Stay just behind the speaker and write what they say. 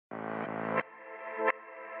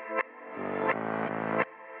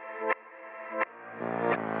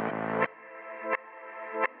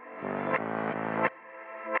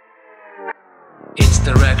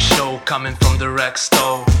dough coming from the RAC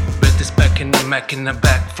store. With this back in the Mac in the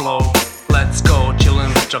back flow. Let's go,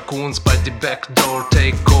 chillin' with raccoons by the back door.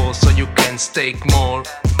 Take calls so you can stake more.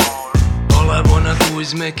 All I wanna do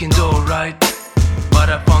is making dough, right? But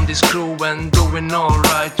I found this crew and doing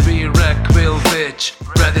alright. We RAC will bitch,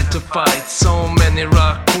 ready to fight. So many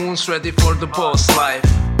raccoons ready for the boss life.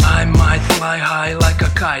 I might fly high like a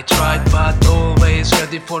kite, right? But always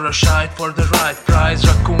ready for a shite for the right price.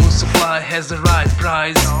 Raccoon supply has the right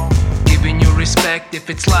price. Giving you respect if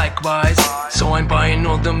it's likewise. So I'm buying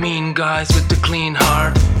all the mean guys with the clean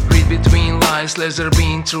heart. Read between lies, laser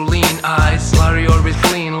beam through lean eyes. Warrior with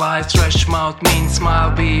clean lies, trash mouth, mean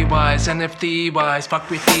smile, be wise. NFT wise, fuck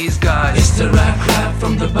with these guys. It's the RAC rap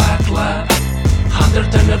from the back lab.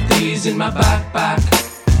 110 of these in my backpack.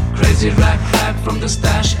 Crazy RAC rap from the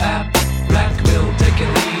stash app. RAC will take a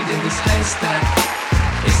lead in this haystack.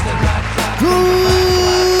 It's the RAC rap.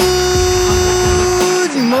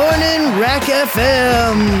 Good morning, RAC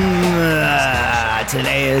FM.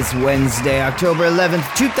 Today is Wednesday, October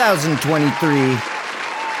 11th, 2023.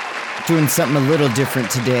 Doing something a little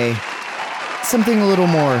different today. Something a little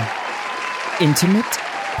more intimate,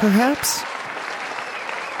 perhaps?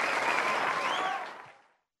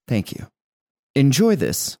 Thank you. Enjoy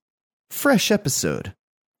this fresh episode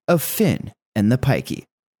of Finn and the Pikey,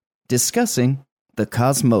 discussing the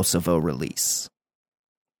Cosmosovo release.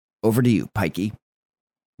 Over to you, Pikey.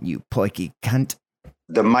 You pikey cunt.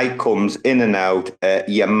 The mic comes in and out.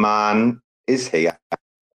 Your man is here.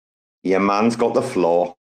 Your man's got the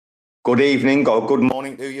floor. Good evening, good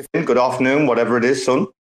morning to you, Finn. Good afternoon, whatever it is, son.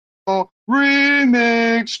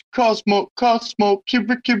 Remix Cosmo,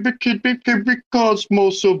 Cubic,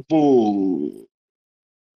 Cosmosovo.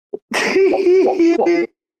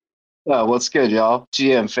 What's good, y'all?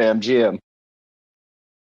 GM fam, GM.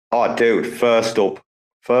 Oh, dude, first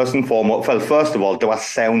and foremost, well, first of all, do I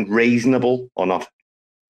sound reasonable or not?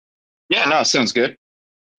 Yeah, no, sounds good.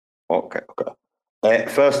 Okay.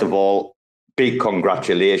 First of all, big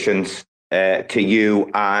congratulations to you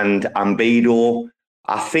and Ambido.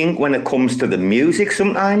 I think when it comes to the music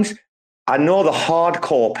sometimes, I know the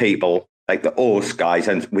hardcore people, like the us guys,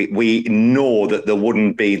 and we know that there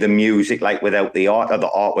wouldn't be the music like without the art, or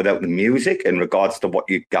the art without the music in regards to what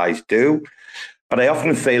you guys do. But I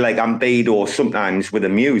often feel like Ambido sometimes with the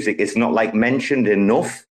music, it's not like mentioned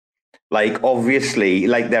enough. Like, obviously,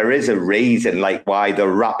 like there is a reason like why the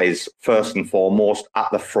rap is first and foremost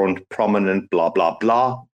at the front, prominent, blah, blah,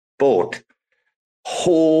 blah. But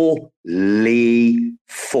holy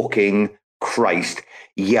fucking Christ,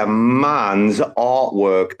 your man's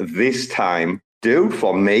artwork this time, dude,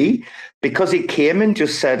 for me, because he came and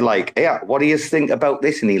just said like, yeah, what do you think about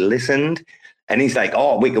this? And he listened and he's like,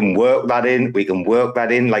 oh, we can work that in,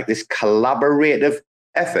 like this collaborative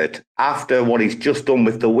effort after what he's just done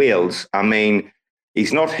with the Wheels. I mean,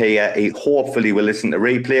 he's not here. He hopefully will listen to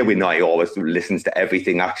replay. We know he always listens to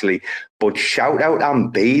everything, actually. But shout out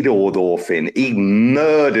Ambido, though, Finn. He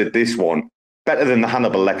murdered this one. Better than the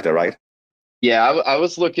Hannibal Lecter, right? Yeah, I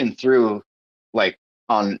was looking through, like,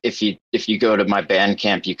 on if you go to my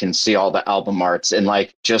Bandcamp, you can see all the album arts and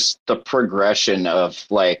like just the progression of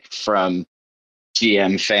like from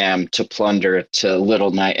GM Fam to Plunder to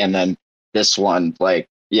Little Night, and then this one, like,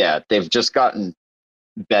 yeah, they've just gotten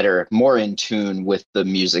better, more in tune with the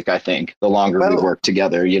music, I think. The longer we work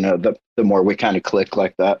together, you know, the more we kind of click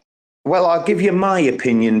like that. Well, I'll give you my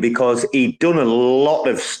opinion because he'd done a lot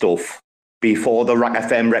of stuff before the RAC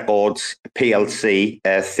FM Records PLC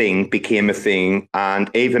thing became a thing. And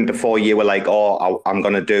even before you were like, oh, I'm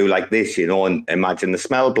going to do like this, you know, and Imagine the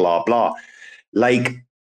Smell, blah, blah. Like,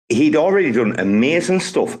 he'd already done amazing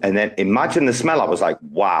stuff. And then Imagine the Smell, I was like,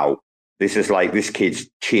 wow, this is like, this kid's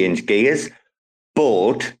changed gears.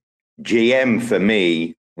 But GM for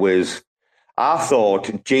me was, I thought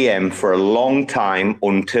GM for a long time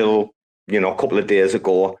until, you know, a couple of days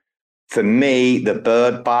ago, for me, the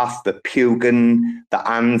Bird Bath, the Pugin, the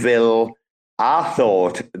Anvil, I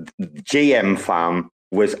thought GM Fam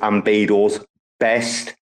was Ambido's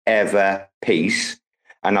best ever piece.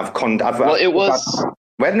 And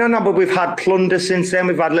but we've had Plunder since then.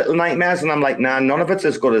 We've had Little Nightmares, and I'm like, nah, none of it's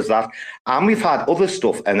as good as that. And we've had other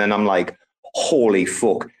stuff, and then I'm like, holy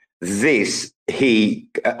fuck, this, he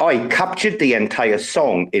captured the entire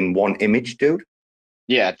song in one image, dude.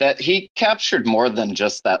 Yeah, that he captured more than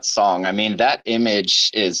just that song. I mean, that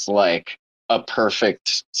image is like a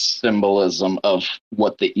perfect symbolism of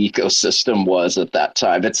what the ecosystem was at that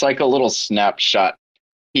time. It's like a little snapshot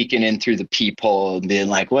peeking in through the peephole and being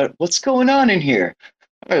like, what's going on in here?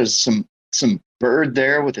 There's some bird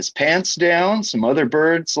there with his pants down, some other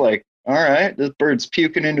birds like All right, this bird's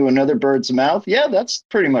puking into another bird's mouth. Yeah, that's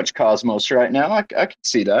pretty much Cosmos right now. I can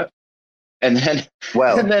see that. And then and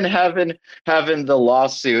Well, then having the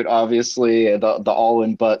lawsuit, obviously the all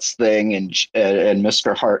in butts thing, and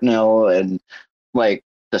Mr. Hartnell, and like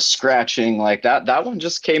the scratching, like that one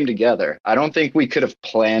just came together. I don't think we could have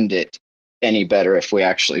planned it any better if we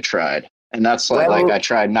actually tried. And that's like I well,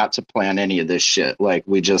 tried not to plan any of this shit. Like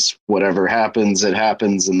we just, whatever happens, it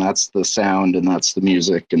happens, and that's the sound and that's the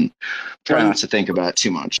music, and try well. not to think about it too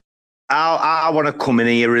much. I want to come in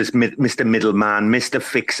here as Mr. Middleman, Mr.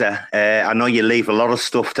 Fixer. I know you leave a lot of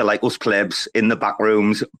stuff to like us plebs in the back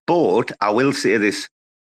rooms, but I will say this.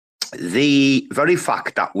 The very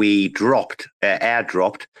fact that we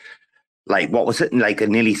airdropped, like, what was it, like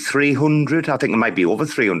nearly 300? I think it might be over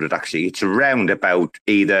 300, actually. It's around about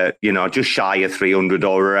either, just shy of 300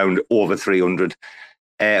 or around over 300.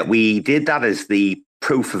 We did that as the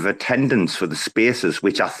proof of attendance for the spaces,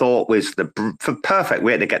 which I thought was the perfect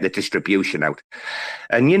way to get the distribution out.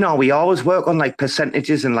 And, we always work on like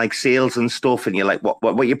percentages and like sales and stuff. And you're like,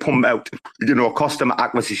 what you pump out, customer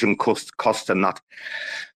acquisition cost and that.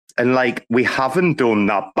 And like, we haven't done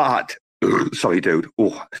that bad. Sorry, dude.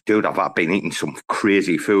 Oh, dude, I've been eating some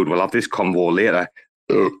crazy food. We'll have this convo later.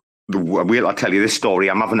 I'll tell you this story.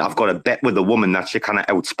 I've got a bet with a woman that she kind of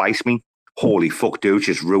outspiced me. Holy fuck, dude,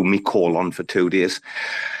 she's ruined me colon for 2 days.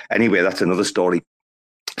 Anyway, that's another story.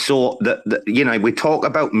 So, we talk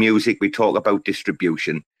about music, we talk about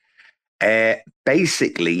distribution.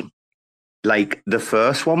 Basically, like the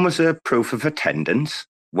first one was a proof of attendance,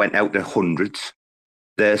 went out to hundreds.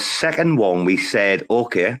 The second one, we said,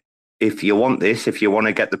 okay, if you want this, if you want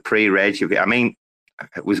to get the pre-reg,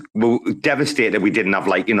 it was devastated we didn't have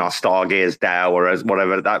like, Stargaze DAO or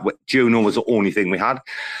whatever. That Juno was the only thing we had.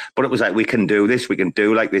 But it was like, we can do this. We can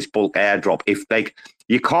do like this bulk airdrop. If like,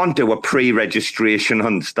 you can't do a pre-registration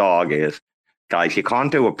on Stargaze, guys. You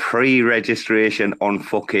can't do a pre-registration on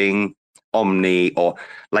fucking Omni, or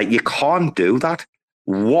like, you can't do that.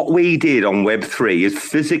 What we did on Web3 is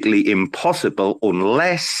physically impossible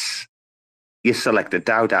unless you select a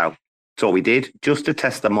DAO. So we did, just to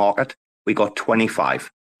test the market. We got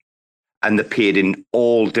 25, and they paid in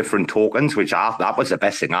all different tokens, which that was the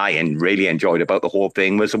best thing I really enjoyed about the whole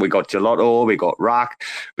thing. Was we got Gelato, we got RAC,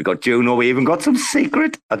 we got Juno, we even got some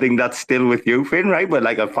secret. I think that's still with you, Finn, right? But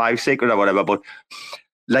like a 5 secret or whatever. But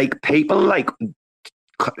like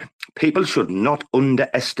people should not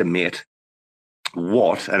underestimate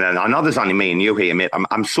what, and I know there's only me and you here, mate.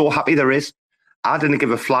 I'm so happy there is. I didn't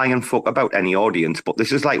give a flying fuck about any audience, but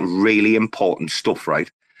this is like really important stuff,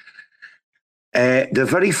 right? The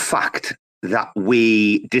very fact that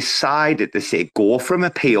we decided to say go from a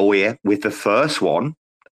POA with the first one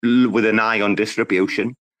with an eye on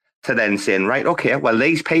distribution to then saying, right, okay, well,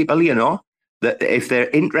 these people, that if they're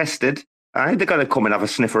interested, they're going to come and have a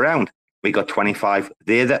sniff around. We got 25.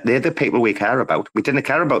 They're the people we care about. We didn't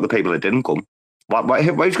care about the people that didn't come.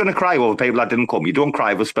 Who's going to cry over people that didn't come? You don't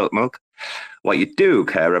cry over spilt milk. What you do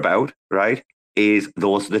care about, right, is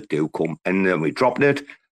those that do come. And then we dropped it.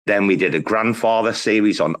 Then we did a grandfather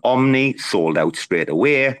series on Omni, sold out straight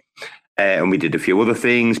away. And we did a few other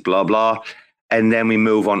things, blah, blah. And then we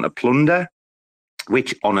move on to Plunder,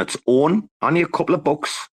 which on its own, only a couple of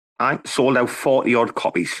bucks, right, sold out 40-odd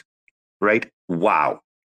copies, right? Wow.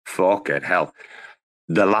 Fucking hell.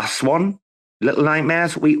 The last one, Little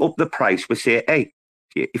Nightmares, we up the price. We say, hey,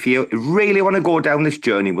 if you really want to go down this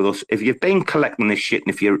journey with us, if you've been collecting this shit,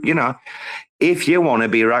 and if you want to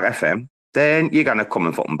be RAC FM, then you're going to come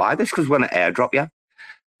and fucking buy this because we're going to airdrop you.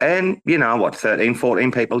 And you know what, 13, 14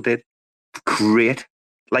 people did. Great.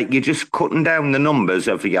 Like, you're just cutting down the numbers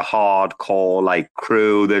of your hardcore, like,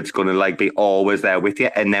 crew that's going to, like, be always there with you.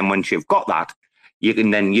 And then once you've got that, you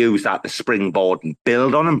can then use that to springboard and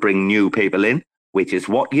build on and bring new people in, which is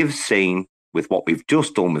what you've seen with what we've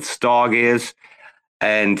just done with Stargaze.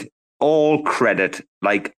 And all credit,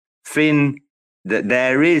 like, Finn, that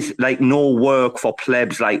there is like no work for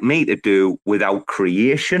plebs like me to do without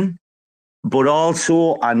creation. But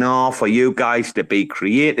also, I know for you guys to be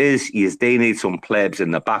creators, you do need some plebs in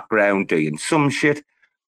the background doing some shit.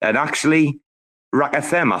 And actually, RAC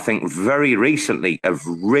FM, I think very recently have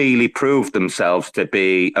really proved themselves to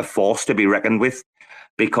be a force to be reckoned with,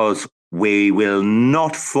 because we will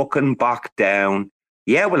not fucking back down.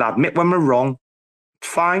 Yeah, we'll admit when we're wrong. It's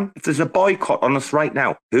fine. If there's a boycott on us right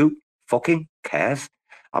now, who fucking cares?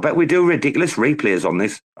 I bet we do ridiculous replays on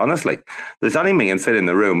this, honestly. There's only me and Phil in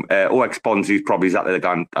the room. OX Ponzi's probably sat there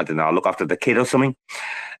going, I don't know, look after the kid or something.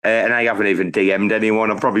 And I haven't even DM'd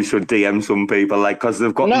anyone. I probably should DM some people, like, because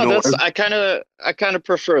they've got No, no. I kind of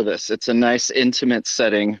prefer this. It's a nice intimate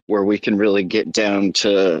setting where we can really get down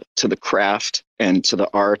to the craft and to the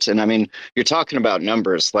art. And I mean, you're talking about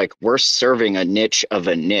numbers, like we're serving a niche of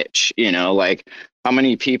a niche, like how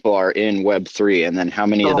many people are in Web3 and then how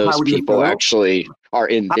many of So those how do you people feel? actually are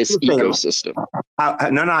in How do this you feel?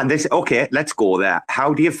 ecosystem. No. This okay. Let's go there.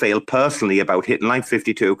 How do you feel personally about hitting like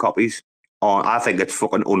 52 copies? Oh, I think it's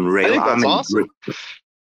fucking I unreal. think I that's mean, awesome.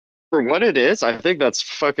 For what it is, I think that's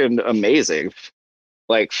fucking amazing.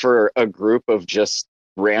 Like for a group of just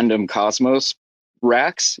random Cosmos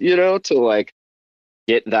racks, to like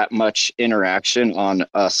get that much interaction on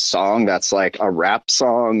a song that's like a rap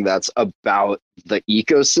song that's about the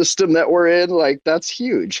ecosystem that we're in, like that's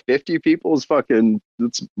huge. 50 people is fucking,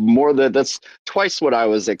 that's twice what I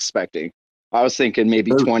was expecting. I was thinking maybe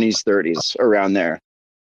 20s, 30s around there.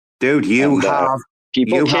 dude, And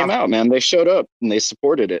people you came have out, man. They showed up and they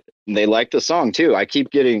supported it. And they liked the song too. I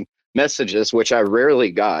keep getting messages, which I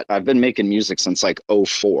rarely got. I've been making music since like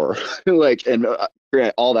 '04. Like, and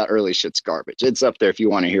all that early shit's garbage. It's up there if you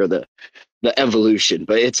want to hear the evolution,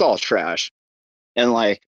 but it's all trash. And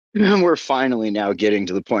like, we're finally now getting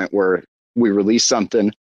to the point where we release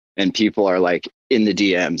something and people are like in the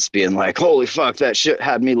DMs being like, holy fuck, that shit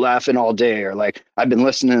had me laughing all day. Or like, I've been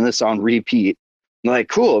listening to this on repeat. I'm like,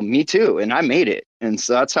 cool, me too. And I made it. And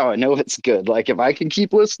so that's how I know it's good. Like, if I can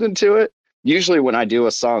keep listening to it, usually when I do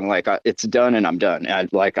a song, like it's done and I'm done. And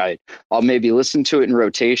I'll maybe listen to it in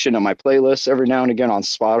rotation on my playlist every now and again on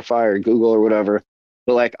Spotify or Google or whatever.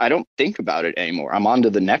 But like, I don't think about it anymore. I'm on to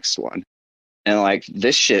the next one. And like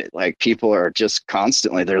this shit, like people are just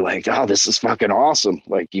constantly, they're like, oh, this is fucking awesome.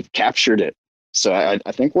 Like you've captured it. So I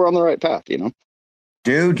think we're on the right path,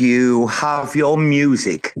 dude, you have your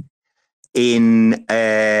music in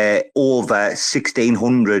over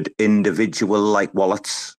 1,600 individual like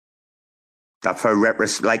wallets. That for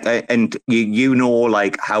like, and you know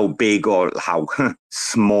like how big or how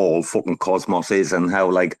small fucking Cosmos is, and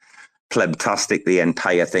how like plebtastic the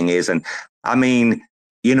entire thing is. And I mean,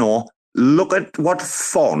 look at what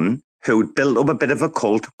Fon, who built up a bit of a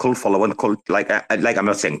cult following, like I'm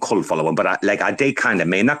not saying cult following, but I did kind of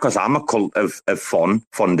mean that because I'm a cult of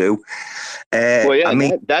fondue. Well, yeah, I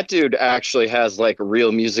mean, that dude actually has like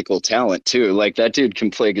real musical talent too. Like that dude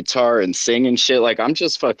can play guitar and sing and shit. Like I'm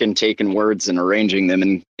just fucking taking words and arranging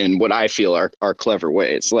them in what I feel are clever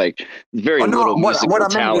ways. Like very little musical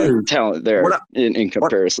talent there in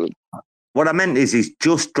comparison. What I meant is he's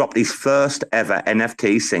just dropped his first ever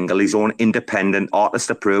NFT single, his own independent artist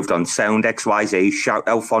approved on Sound XYZ. Shout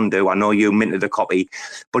out Fondue. I know you minted a copy,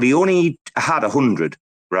 but he only had 100,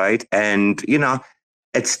 right? And,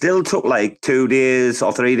 it still took like 2 days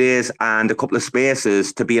or 3 days and a couple of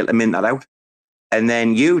spaces to be able to mint that out. And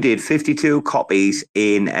then you did 52 copies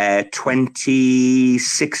in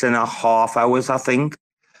 26 and a half hours, I think.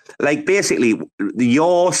 Like basically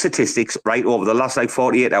your statistics, right, over the last like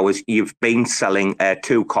 48 hours, you've been selling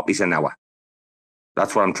 2 copies an hour.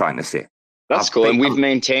 That's what I'm trying to say. That's cool. And we've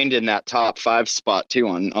maintained in that top 5 spot too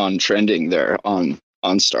on trending there on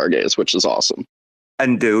Stargaze, which is awesome.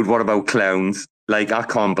 And dude, what about clowns? Like, I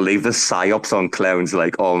can't believe the psyops on clowns.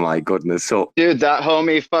 Like, oh my goodness. So, dude, that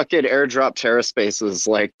homie fucking airdrop TerraSpace is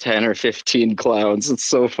like 10 or 15 clowns. It's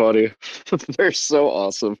so funny. They're so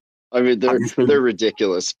awesome. I mean, they're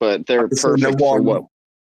ridiculous, but they're perfect for what.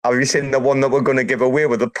 Have you seen the one that we're going to give away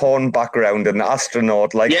with a porn background and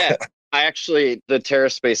astronaut? Like, yeah, the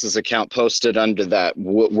TerraSpaces account posted under that.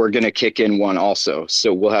 We're going to kick in one also,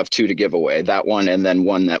 so we'll have 2 to give away. That one, and then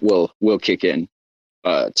one that will kick in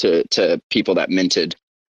to people that minted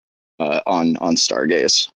on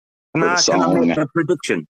Stargaze. Can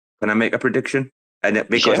I make a prediction? And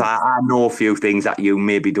because I know a few things that you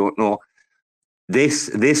maybe don't know.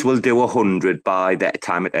 This will do 100 by the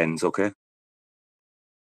time it ends, okay?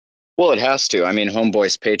 Well, it has to. I mean,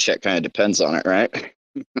 Homeboy's paycheck kind of depends on it, right?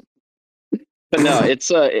 But no,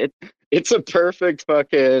 it's a perfect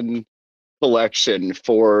fucking collection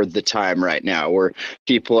for the time right now, where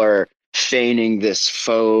people are feigning this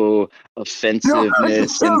faux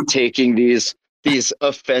offensiveness and taking these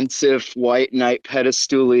offensive white knight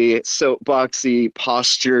pedestal-y soapboxy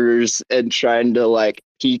postures and trying to like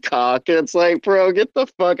peacock. It's like, bro, get the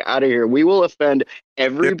fuck out of here. We will offend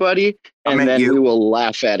everybody, and then we will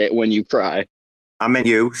laugh at it when you cry. I meant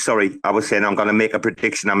you. Sorry, I was saying I'm going to make a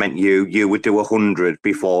prediction. I meant you. You would do 100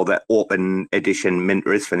 before the open edition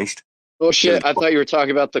minter is finished. Oh shit! I thought you were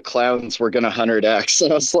talking about the clowns were going to 100x.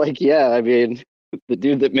 And I was like, yeah, I mean, the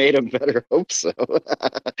dude that made him better hope so.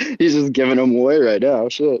 He's just giving them away right now.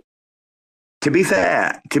 Shit. To be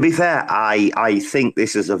fair, I think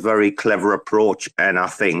this is a very clever approach, and I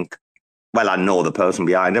think, well, I know the person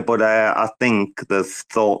behind it, but I think they've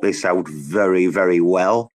thought this out very, very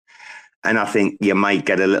well. And I think you might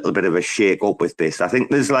get a little bit of a shake up with this. I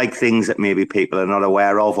think there's like things that maybe people are not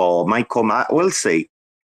aware of or might come out. We'll see.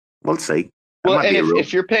 We'll see. Well, and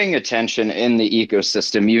if you're paying attention in the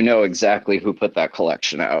ecosystem, you know exactly who put that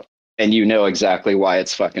collection out. And you know exactly why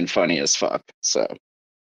it's fucking funny as fuck. So.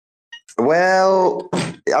 Well,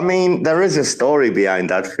 I mean, there is a story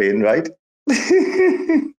behind that, Finn, right?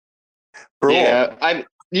 Bro. Yeah,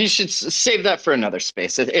 you should save that for another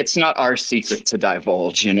space. It's not our secret to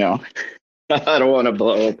divulge, you know. I don't want to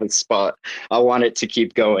blow up the spot. I want it to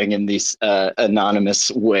keep going in this anonymous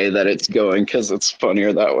way that it's going because it's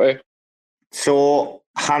funnier that way. So,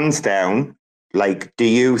 hands down, like, do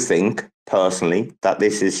you think personally that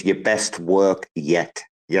this is your best work yet?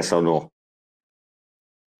 Yes or no?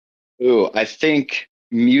 Ooh, I think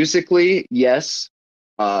musically, yes.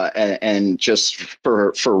 And just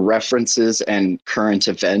for references and current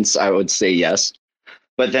events, I would say yes.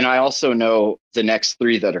 But then I also know the next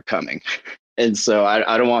 3 that are coming. And so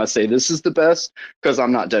I don't want to say this is the best because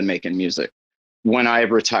I'm not done making music. When I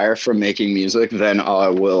retire from making music, then I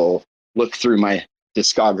will look through my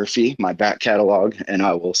discography, my back catalog, and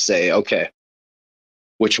I will say, okay,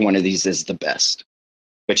 which one of these is the best?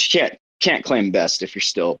 But you can't claim best if you're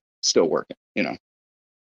still working, you know.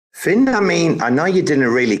 Finn, I mean, I know you didn't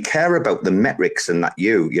really care about the metrics and that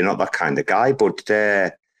you're not that kind of guy, but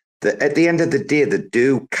at the end of the day, they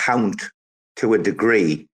do count to a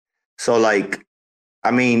degree. So, like,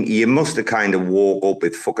 I mean, you must have kind of woke up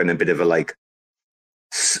with fucking a bit of a, like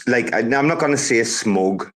I'm not going to say a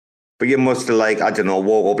smug, but you must have, like, I don't know,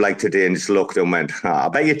 woke up like today and just looked and went, I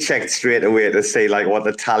bet you checked straight away to see, like, what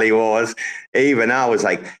the tally was. Even I was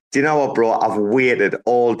like, do you know what, bro? I've waited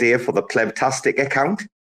all day for the Plebtastic account.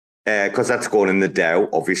 Because that's going in the Dow,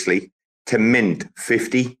 obviously, to mint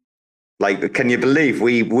 50. Like, can you believe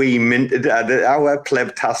we minted our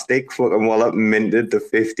Plebtastic fucking wallet minted the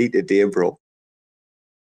 50 today, bro?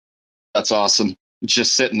 That's awesome.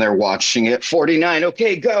 Just sitting there watching it. 49.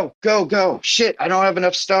 Okay, go. Shit, I don't have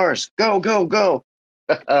enough stars. Go.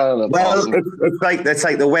 Well, awesome. it's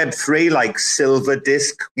like the Web3, like silver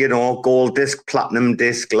disc, you know, gold disc, platinum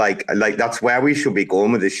disc, like that's where we should be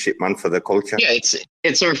going with this shit, man, for the culture. Yeah,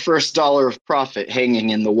 it's our first dollar of profit hanging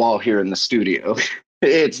in the wall here in the studio.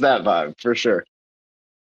 It's that vibe for sure.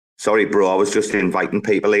 Sorry, bro, I was just inviting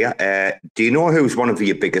people here. Do you know who's one of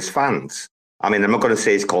your biggest fans? I mean, I'm not going to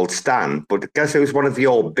say it's called Stan, but guess who's one of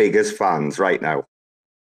your biggest fans right now?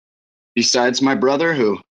 Besides my brother,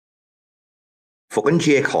 who? Fucking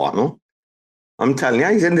Jake Hartnell. I'm telling you,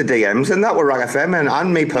 he's in the DMs and that with RAC FM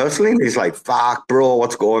and me personally. And he's like, fuck, bro,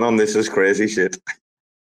 what's going on? This is crazy shit.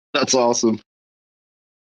 That's awesome.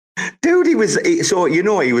 Dude, he was the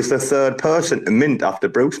 3rd person to mint after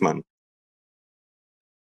Bruce, man.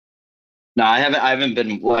 No, I haven't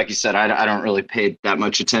been, like you said, I don't really pay that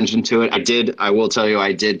much attention to it. I will tell you,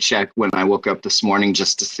 I did check when I woke up this morning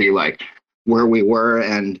just to see, like, where we were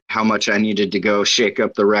and how much I needed to go shake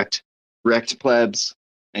up the wrecked plebs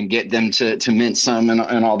and get them to mint some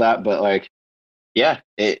and all that. But, like, yeah,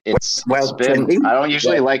 it's been, I don't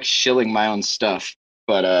usually like shilling my own stuff,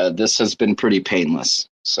 but this has been pretty painless.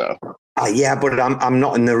 So. Yeah, but I'm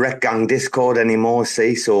not in the Rec Gang Discord anymore,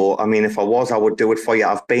 see? So, I mean, if I was, I would do it for you.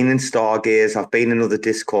 I've been in Stargaze, I've been in other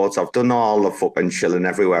Discords, I've done all the fucking chilling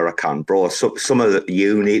everywhere I can, bro. So, some of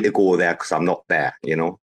you need to go there because I'm not there, you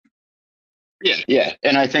know? Yeah,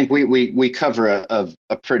 and I think we cover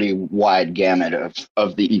a pretty wide gamut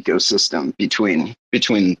of the ecosystem between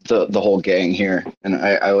the whole gang here. And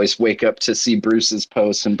I always wake up to see Bruce's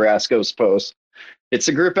posts and Brasco's posts. It's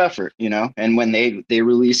a group effort, you know. And when they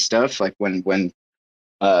release stuff, like when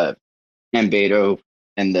Ambedo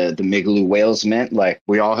and the Migaloo whales mint, like,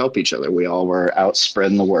 we all help each other. We all were out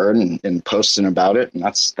spreading the word and posting about it, and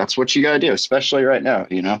that's what you got to do, especially right now.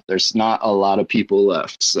 You know, there's not a lot of people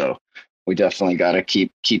left, so we definitely got to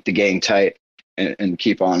keep the gang tight and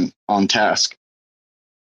keep on task.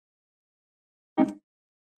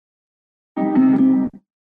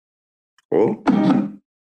 Oh.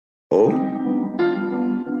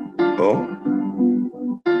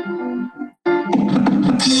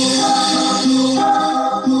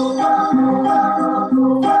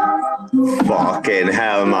 Fucking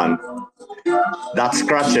hell, man. That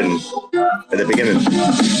scratching at the beginning.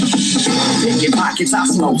 In your pockets,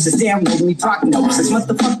 osmosis, download me prognosis.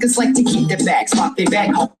 Motherfuckers like to keep their bags, lock their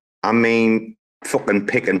back home. I mean, fucking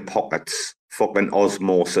picking pockets, fucking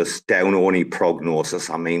osmosis, down only prognosis.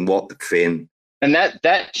 I mean, what the fin? And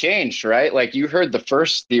that changed, right? Like you heard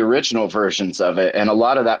the original versions of it, and a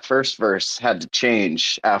lot of that first verse had to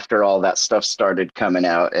change after all that stuff started coming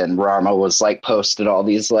out. And Rama was like posted all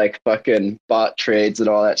these like fucking bot trades and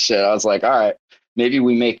all that shit. I was like, all right, maybe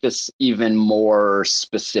we make this even more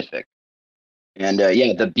specific. And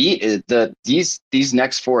yeah, the beat is these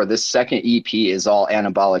next four. This second EP is all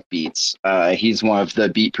anabolic beats. He's one of the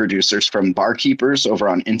beat producers from Barkeepers over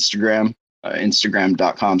on Instagram.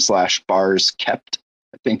 Instagram.com/barskept,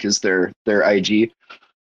 I think is their IG.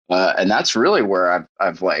 And that's really where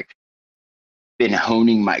I've like been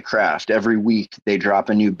honing my craft. Every week they drop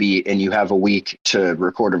a new beat and you have a week to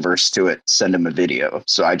record a verse to it, send them a video.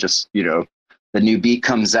 So I just, the new beat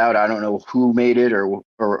comes out. I don't know who made it or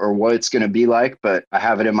what it's going to be like, but I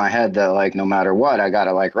have it in my head that like, no matter what, I got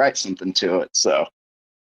to like write something to it. So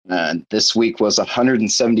this week was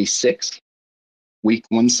 176. Week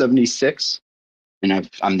 176, and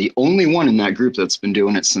I'm the only one in that group that's been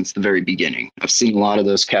doing it since the very beginning. I've seen a lot of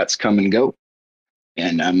those cats come and go,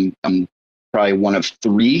 and I'm probably one of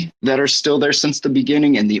three that are still there since the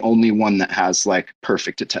beginning, and the only one that has like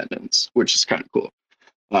perfect attendance, which is kind of cool.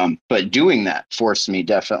 But doing that forced me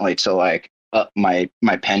definitely to like up my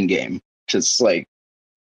pen game, because like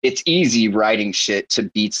it's easy writing shit to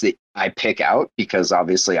beats that I pick out, because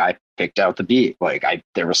obviously I picked out the beat. Like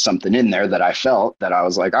there was something in there that I felt that I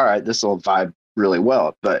was like, all right, this will vibe really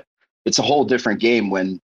well. But it's a whole different game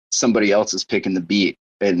when somebody else is picking the beat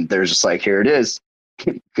and they're just like, here it is.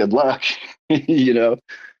 Good luck. So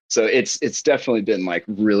it's definitely been like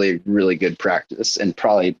really, really good practice, and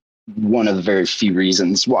probably one of the very few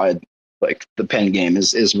reasons why like the pen game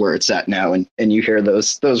is where it's at now. And you hear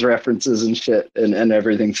those references and shit, and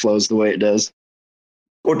everything flows the way it does.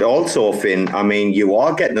 But also, Finn, I mean, you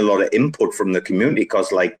are getting a lot of input from the community,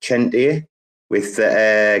 because like Chente with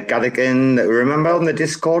Gadigan, remember on the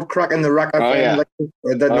Discord cracking the RAC? Oh, yeah.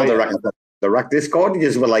 The RAC Discord, you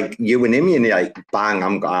just were like, you and him, and you're like,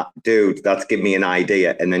 bang, dude, that's give me an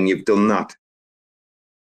idea. And then you've done that.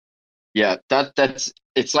 Yeah,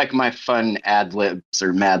 it's like my fun ad libs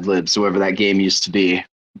or mad libs, whoever that game used to be.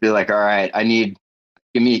 Be like, all right,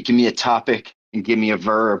 give me a topic and give me a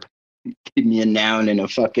verb. Give me a noun and a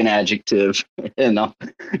fucking adjective, and I'll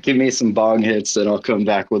give me some bong hits, and I'll come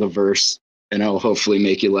back with a verse, and I'll hopefully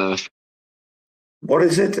make you laugh. What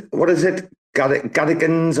is it?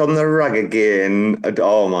 Gadigans on the rag again.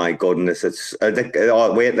 Oh my goodness! It's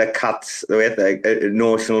the cats. The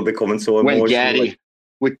notional becoming so emotional. When Gaddy,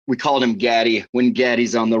 we called him Gaddy. When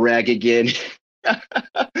Gaddy's on the rag again.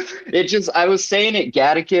 I was saying it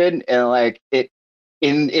Gadigan, and like it.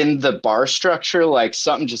 In the bar structure, like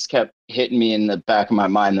something just kept hitting me in the back of my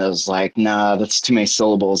mind that was like, nah, that's too many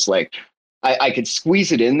syllables. Like I could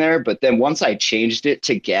squeeze it in there, but then once I changed it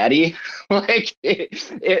to Gaddy, like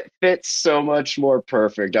it fits so much more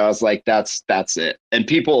perfect. I was like, that's it. And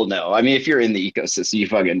people know. I mean, if you're in the ecosystem, you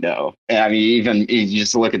fucking know. And I mean, even you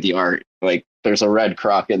just look at the art, like there's a red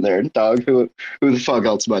croc in there, dog. Who the fuck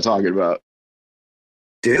else am I talking about?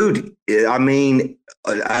 Dude, I mean,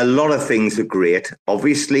 a lot of things are great.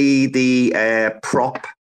 Obviously, the prop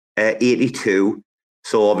 82.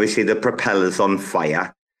 So obviously the propeller's on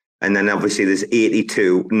fire. And then obviously there's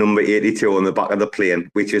 82, number 82 on the back of the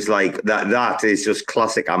plane, which is like, that is just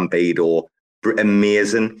classic Ambedo.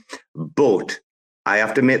 Amazing. But I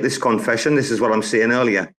have to make this confession. This is what I'm saying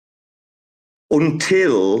earlier.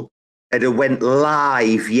 Until it went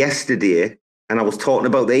live yesterday, and I was talking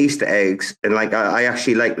about the Easter eggs, and like I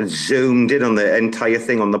actually like zoomed in on the entire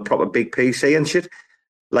thing on the proper big PC and shit,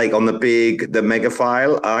 like on the mega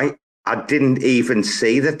file. I didn't even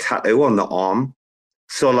see the tattoo on the arm.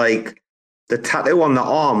 So like the tattoo on the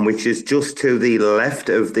arm, which is just to the left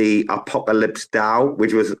of the Apocalypse Dow,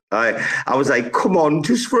 which was I was like, come on,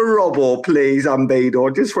 just for Robbo, please,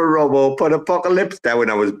 Ambedo, just for Robbo, put Apocalypse Dow,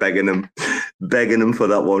 and I was begging him for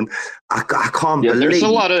that one. I can't believe. There's a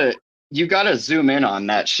lot of. You got to zoom in on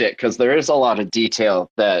that shit, because there is a lot of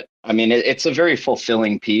detail that, I mean, it's a very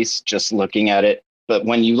fulfilling piece just looking at it. But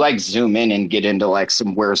when you like zoom in and get into like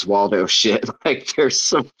some Where's Waldo shit, like there's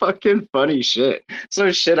some fucking funny shit.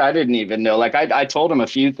 So shit I didn't even know. Like I told him a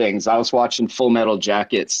few things. I was watching Full Metal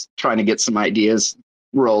Jackets, trying to get some ideas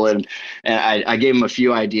rolling, and I gave him a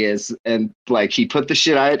few ideas, and like he put the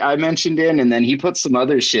shit I mentioned in, and then he put some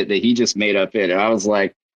other shit that he just made up in, and I was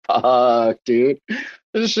like, fuck, dude.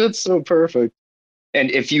 This shit's so perfect.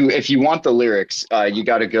 And if you want the lyrics, you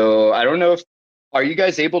got to go. I don't know are you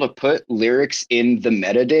guys able to put lyrics in the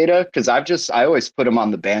metadata? Because I always put them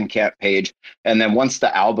on the Bandcamp page, and then once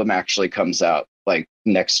the album actually comes out, like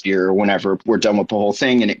next year or whenever we're done with the whole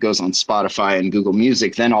thing, and it goes on Spotify and Google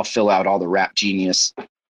Music, then I'll fill out all the Rap Genius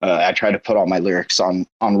I try to put all my lyrics on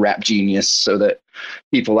Rap Genius so that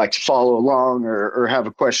people like to follow along or have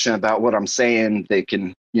a question about what I'm saying. They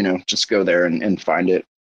can, just go there and find it.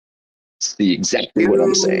 See exactly what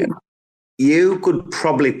I'm saying. You could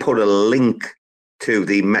probably put a link to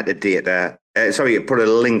the metadata. Put a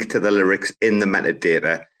link to the lyrics in the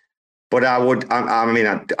metadata. But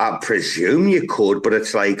I presume you could, but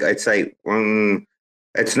it's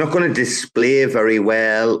not going to display very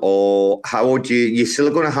well. Or how would you're still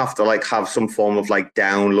going to have to like have some form of like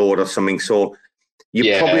download or something. So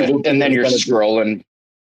you probably would. And then you're scrolling.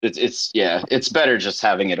 It's better just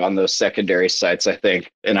having it on those secondary sites, I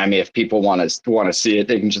think. And I mean, if people want to see it,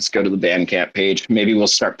 they can just go to the Bandcamp page. Maybe we'll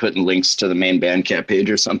start putting links to the main Bandcamp page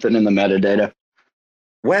or something in the metadata.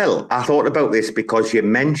 Well, I thought about this because you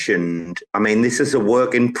mentioned, this is a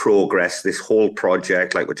work in progress, this whole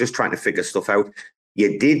project. Like, we're just trying to figure stuff out.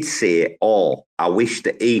 You did say, I wish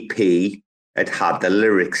the EP had the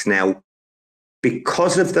lyrics. Now,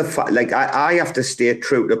 because of the fact, like, I have to stay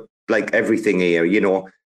true to, like, everything here,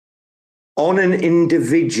 on an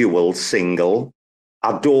individual single,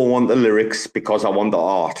 I don't want the lyrics because I want the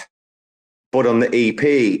art. But on the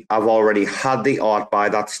EP, I've already had the art by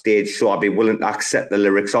that stage, so I'd be willing to accept the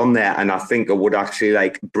lyrics on there. And I think it would actually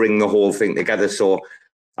like bring the whole thing together. So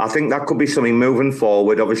I think that could be something moving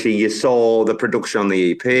forward. Obviously, you saw the production on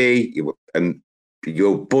the EP,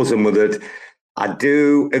 you're buzzing with it. I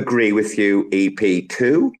do agree with you,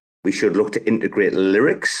 EP2. We should look to integrate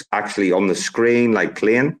lyrics actually on the screen, like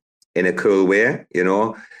playing in a cool way,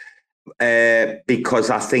 because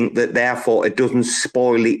I think that therefore it doesn't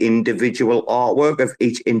spoil the individual artwork of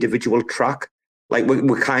each individual track. Like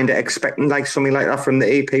we're kind of expecting like something like that from the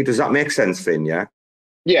EP. Does that make sense, Finn? Yeah.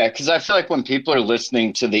 Yeah, because I feel like when people are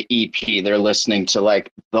listening to the EP, they're listening to like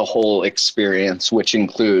the whole experience, which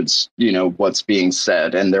includes, what's being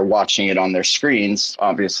said, and they're watching it on their screens,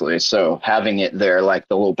 obviously. So having it there, like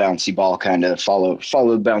the little bouncy ball kind of follow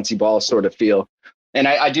the bouncy ball sort of feel. And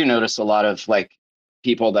I do notice a lot of like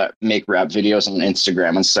people that make rap videos on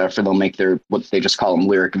Instagram and stuff, and they'll make what they just call them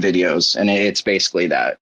lyric videos. And it's basically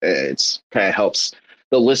that. It's kind of helps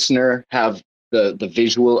the listener have the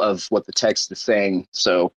visual of what the text is saying.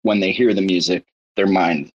 So when they hear the music, their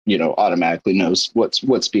mind, automatically knows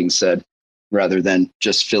what's being said rather than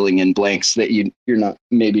just filling in blanks that you're not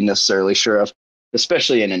maybe necessarily sure of,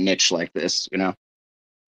 especially in a niche like this,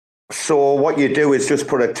 So what you do is just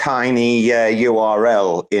put a tiny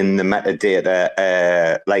URL in the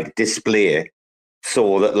metadata, like display,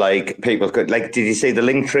 so that like people could like. Did you see the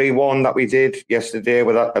Linktree one that we did yesterday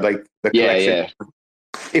with that? Like the collection. Yeah.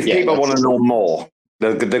 If people want to know more,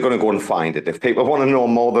 they're going to go and find it. If people want to know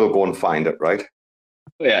more, they'll go and find it, right?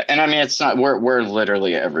 Yeah, and it's not. We're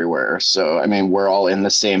literally everywhere. So we're all in the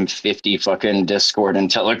same 50 fucking Discord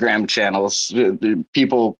and Telegram channels.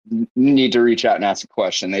 People need to reach out and ask a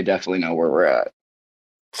question. They definitely know where we're at.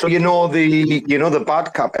 So the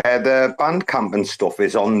Bandcamp and stuff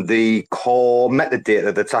is on the core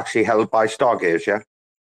metadata that's actually held by Stargaze, yeah.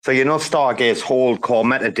 So Stargaze hold core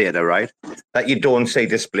metadata, right? That you don't see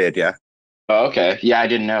displayed, yeah. Oh, okay. Yeah, I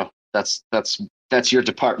didn't know. That's your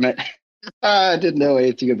department. I didn't know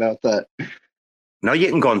anything about that. No, you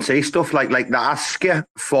can go and see stuff like they ask you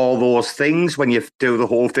for those things when you do the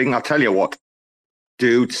whole thing. I'll tell you what,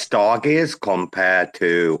 dude, Stargaze compared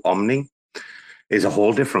to Omni is a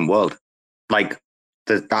whole different world. Like,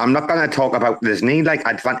 I'm not going to talk about there's any like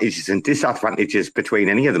advantages and disadvantages between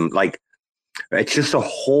any of them. Like, it's just a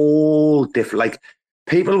whole different. Like,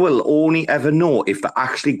 people will only ever know if they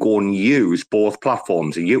actually go and use both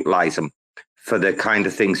platforms and utilize them for the kind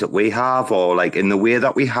of things that we have, or like in the way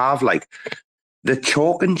that we have, like the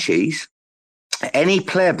chalk and cheese. Any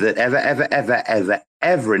pleb that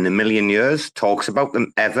ever in a million years talks about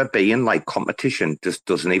them ever being like competition just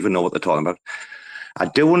doesn't even know what they're talking about. I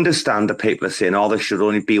do understand that people are saying, there should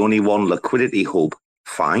only be one liquidity hub.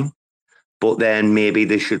 Fine. But then maybe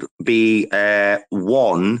there should be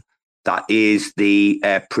one that is the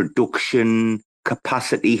production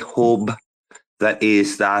capacity hub, that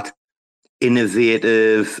is that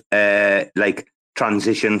innovative like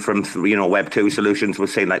transition from Web 2 solutions. We're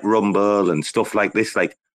saying like Rumble and stuff like this.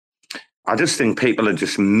 Like, I just think people are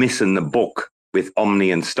just missing the book with Omni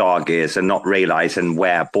and Stargaze and not realizing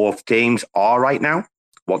where both teams are right now,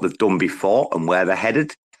 what they've done before and where they're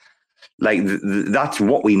headed. Like, that's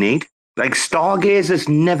what we need. Like, Stargaze is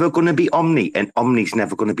never going to be Omni, and Omni's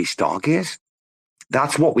never going to be Stargaze.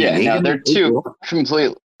 That's what we need. Yeah, no, they're two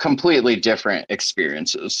completely different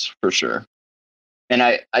experiences for sure.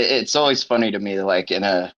 And it's always funny to me, like in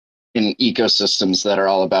a in ecosystems that are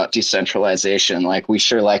all about decentralization. Like we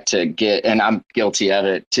sure like to get, and I'm guilty of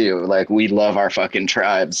it too. Like we love our fucking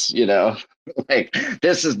tribes, you know, like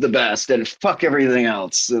this is the best and fuck everything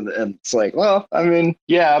else. And it's like, well, I mean,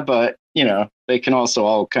 yeah, but you know, they can also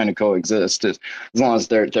all kind of coexist as long as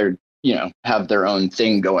they're, you know, have their own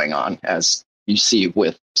thing going on, as you see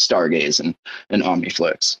with Stargaze and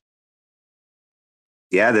Omniflix.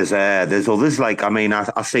 Yeah, there's others like, I mean,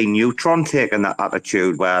 I see Neutron taking that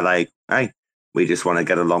attitude where like, hey, we just want to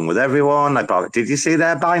get along with everyone. Like, did you see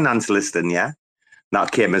their Binance listing? Yeah,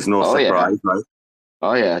 that came as no surprise, right?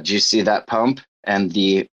 Oh yeah, did you see that pump and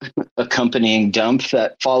the accompanying dump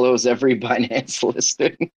that follows every Binance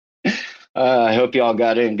listing? I hope you all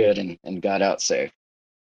got in good and got out safe.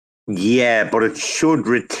 Yeah, but it should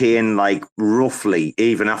retain like roughly,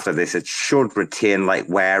 even after this, it should retain like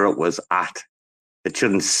where it was at. It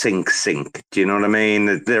shouldn't sink. Do you know what I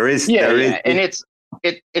mean? There is, and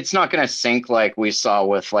it's not going to sink like we saw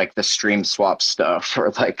with like the stream swap stuff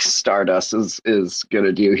or like Stardust is going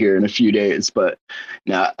to do here in a few days. But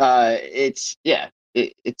no, it's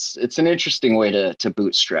an interesting way to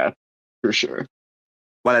bootstrap for sure.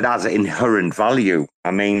 Well, it has inherent value.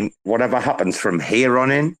 I mean, whatever happens from here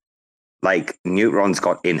on in, like Neutron's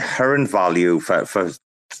got inherent value for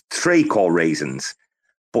three core reasons,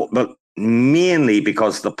 but mainly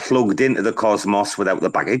because they're plugged into the Cosmos without the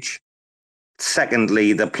baggage.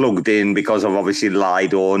 Secondly, they're plugged in because of obviously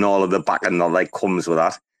Lido and all of the back end that like comes with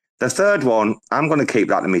that. The third one, I'm going to keep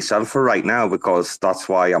that to myself for right now because that's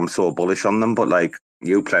why I'm so bullish on them. But like,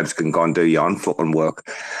 you plebs can go and do your own fucking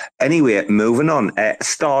work. Anyway, moving on.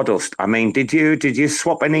 Stardust. I mean, did you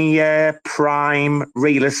swap any prime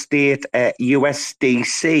real estate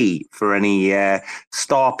USDC for any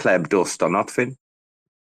Star Pleb dust or not, Finn?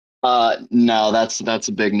 No, that's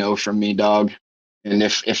a big no from me, dog. And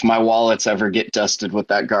if my wallets ever get dusted with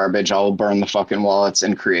that garbage, I'll burn the fucking wallets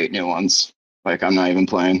and create new ones. Like, I'm not even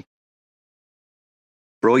playing.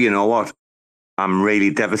 Bro, you know what? I'm really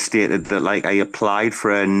devastated that like I applied for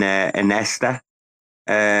an ESTA,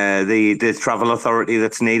 the travel authority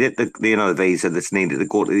that's needed, the visa that's needed to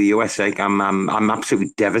go to the US. Like I'm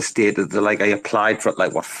absolutely devastated that like I applied for it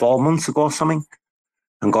like 4 months ago or something,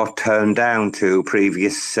 and got turned down to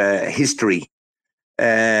previous history,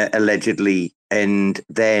 allegedly, and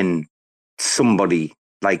then somebody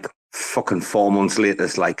like fucking 4 months later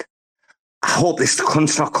is like, I hope this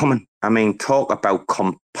cunt's not coming. I mean, talk about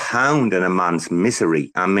compounding a man's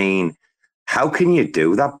misery. I mean, how can you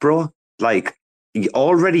do that, bro? Like,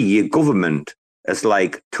 already your government has,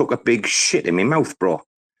 like, took a big shit in my mouth, bro.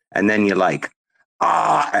 And then you're like,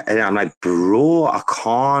 and I'm like, bro, I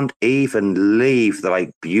can't even leave the, like,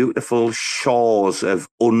 beautiful shores of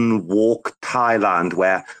unwalked Thailand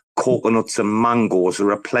where coconuts and mangoes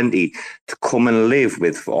are aplenty to come and live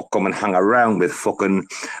with or come and hang around with fucking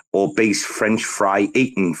obese French fry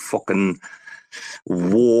eating fucking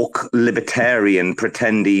woke libertarian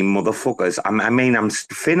pretendy motherfuckers.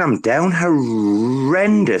 I'm down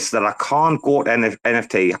horrendous that I can't go to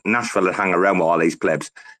NFT Nashville and hang around with all these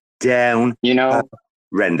plebs. Down,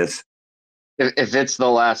 horrendous. If it's the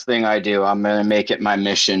last thing I do, I'm gonna make it my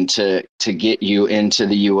mission to get you into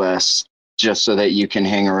the US just so that you can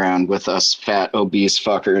hang around with us fat obese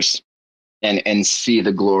fuckers and see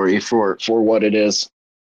the glory for what it is.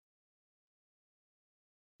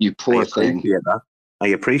 You poor thing. I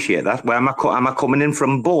appreciate that. Where am I coming in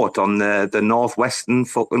from boat on the northwestern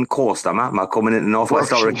fucking coast? Am I coming into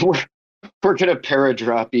Northwest Oregon? We're gonna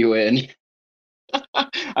paradrop you in.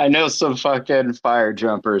 I know some fucking fire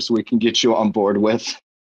jumpers we can get you on board with.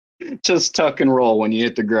 Just tuck and roll when you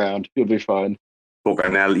hit the ground. You'll be fine.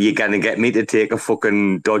 Fucking hell, you're going to get me to take a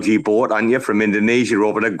fucking dodgy boat, aren't you, from Indonesia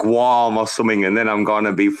over to Guam or something, and then I'm going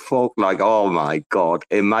to be fucked like, oh my God.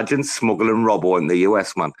 Imagine smuggling Robbo in the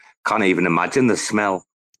US, man. Can't even imagine the smell.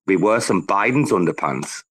 Be worse than Biden's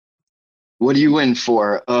underpants. What are you in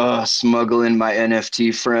for? Smuggling my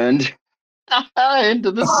NFT friend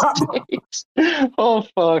into the States. Oh,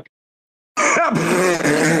 fuck.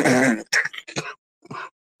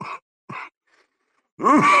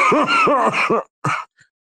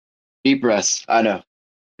 Deep breaths. I know.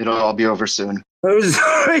 It'll all be over soon. I'm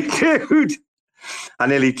sorry, dude. I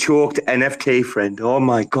nearly choked NFT friend. Oh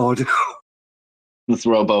my God. Let's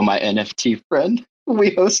Robo my NFT friend.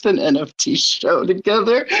 We host an NFT show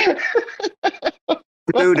together.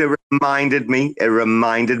 Dude, it reminded me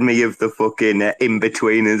of the fucking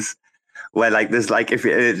In-Betweeners. Where like there's like if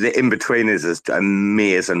the In-Betweeners is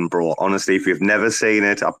amazing, bro. Honestly, if you've never seen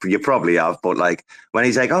it, you probably have. But like when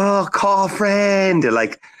he's like, "Oh, car friend," you're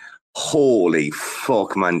like, "Holy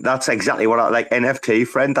fuck, man!" That's exactly what I like. NFT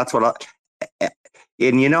friend. That's what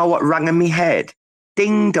And you know what rang in me head?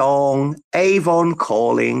 Ding dong, Avon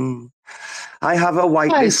calling. I have a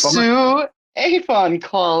whitelist for Sue, Avon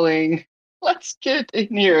calling. Let's get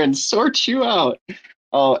in here and sort you out.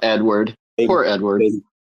 Oh, Edward. Poor Edward.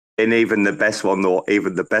 And even the best one, though,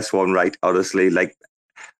 right? Honestly, like,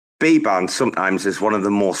 B-Band sometimes is one of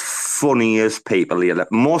the most funniest people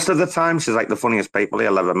most of the time, she's like the funniest people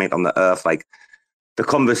you'll ever meet on the earth. Like, the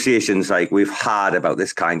conversations like we've had about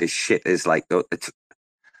this kind of shit is like, it's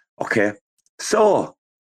okay. So,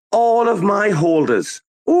 all of my holders.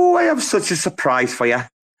 Oh, I have such a surprise for you.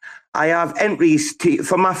 I have entries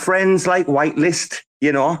for my friends like whitelist,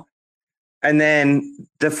 you know. And then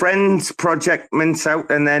the friends project mints out,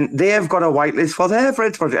 and then they've got a whitelist for their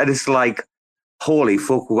friends project. And it's like, holy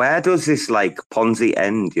fuck, where does this like Ponzi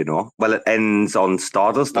end, you know? Well, it ends on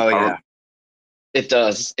Stardust. Oh, yeah. It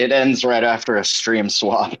does. It ends right after a stream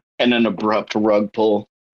swap and an abrupt rug pull.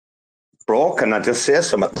 Bro, can I just say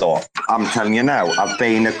something though? I'm telling you now, I've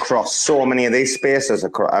been across so many of these spaces,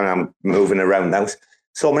 and I'm moving around now.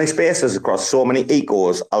 So many spaces across so many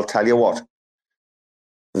ecos. I'll tell you what.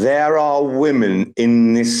 There are women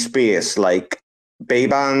in this space like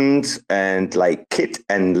B-Band and like Kit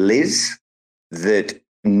and Liz that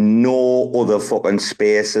no other fucking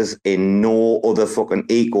spaces in no other fucking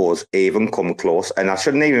ecos even come close. And I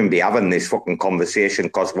shouldn't even be having this fucking conversation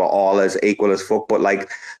because we're all as equal as fuck. But like,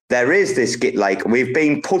 there is this, like, we've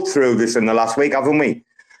been put through this in the last week, haven't we?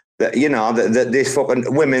 That, you know, that this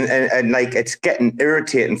fucking women and like, it's getting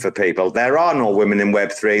irritating for people. There are no women in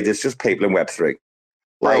Web3. There's just people in Web3.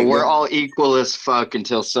 Like, we're all equal as fuck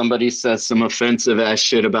until somebody says some offensive ass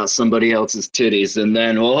shit about somebody else's titties, and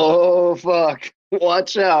then, oh fuck,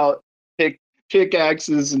 watch out.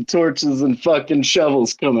 Pickaxes and torches and fucking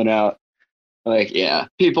shovels coming out. Like, yeah.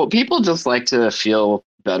 People just like to feel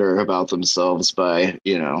better about themselves by,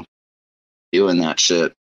 you know, doing that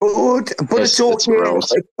shit. But it's okay.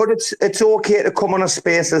 It's okay to come on a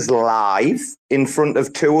Spaces live in front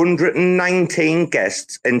of 219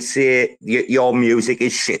 guests and say your music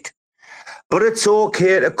is shit. But it's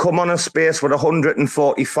okay to come on a space with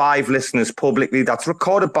 145 listeners publicly. That's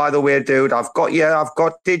recorded, by the way, dude. I've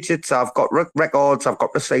got digits, I've got records, I've got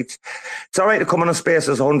receipts. It's all right to come on a space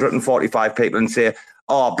as 145 people and say,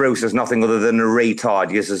 "Oh, Bruce is nothing other than a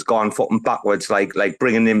retard. Yes, has gone fucking backwards, like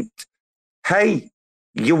bringing him." Hey.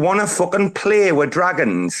 You want to fucking play with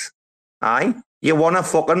dragons, aye? You want to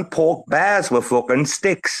fucking poke bears with fucking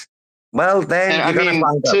sticks. Well, then you're going to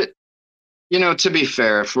find out. You know, to be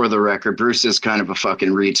fair, for the record, Bruce is kind of a fucking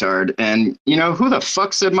retard. And, you know, who the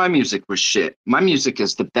fuck said my music was shit? My music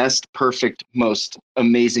is the best, perfect, most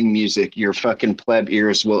amazing music your fucking pleb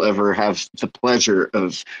ears will ever have the pleasure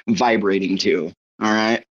of vibrating to, all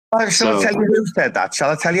right? Shall I tell you who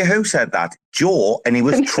said that? Joe, and he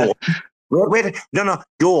was trolling. Wait, no,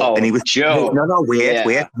 Joe, and he was Joe.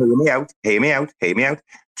 Wait, hear me out.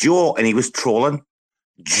 Joe, and he was trolling,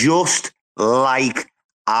 just like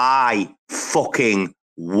I fucking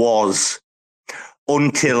was,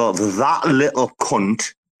 until that little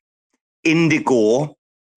cunt, Indigo,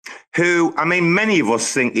 who, I mean, many of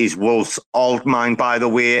us think is Wolf's old mind. By the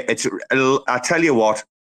way, I tell you what,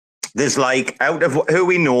 there's like, out of who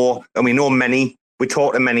we know, and we know many. We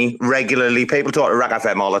talk to many regularly. People talk to RAC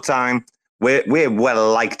FM all the time. We're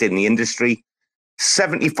well liked in the industry.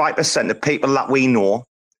 75% of people that we know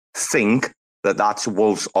think that that's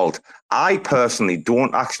Wolf's alt. I personally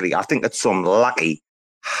don't actually. I think it's some lucky.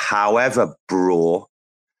 However, bro,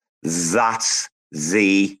 that's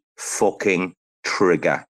the fucking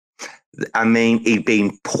trigger. I mean, he'd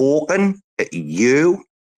been poking at you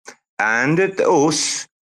and at us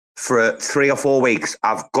for 3 or 4 weeks.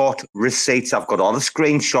 I've got receipts. I've got all the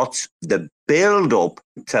screenshots. The build up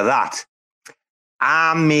to that.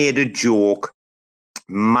 I made a joke,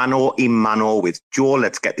 mano a mano with Joe.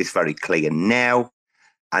 Let's get this very clear now.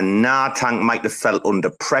 And Tank might have felt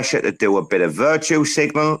under pressure to do a bit of virtue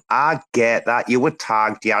signal. I get that. You were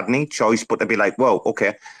tagged. You had any choice but to be like, whoa,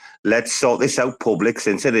 okay, let's sort this out public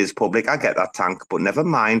since it is public. I get that, Tank, but never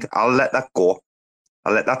mind. I'll let that go.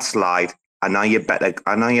 I'll let that slide. I know you're better.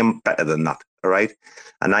 I know you're better than that, all right?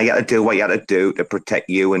 And now you had to do what you had to do to protect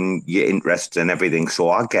you and your interests and everything,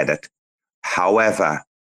 so I get it. However,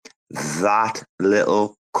 that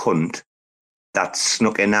little cunt that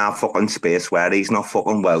snuck in our fucking space where he's not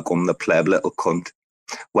fucking welcome, the pleb little cunt,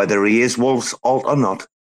 whether he is Wolf's alt or not,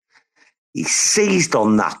 he seized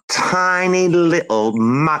on that tiny little,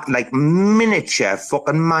 like miniature,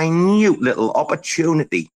 fucking minute little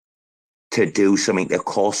opportunity to do something, to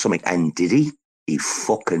cause something. And did he? He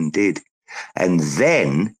fucking did. And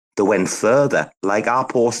then they went further. Like I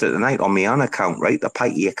posted tonight on my own account, right? The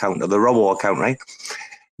Pikey account or the Robo account, right?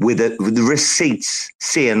 With the receipts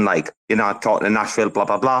saying like, you know, I taught in Nashville, blah,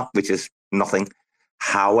 blah, blah, which is nothing.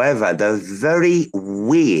 However, the very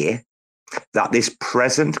way that this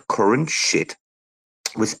current shit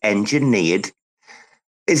was engineered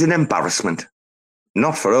is an embarrassment.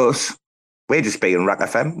 Not for us. We're just being RAC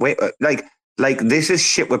FM. Like this is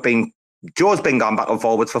shit Joe's been going back and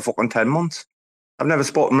forwards for fucking 10 months. I've never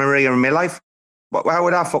spoken to Maria in my life. Why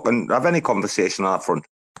would I fucking have any conversation on that front?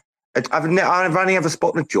 I've only ever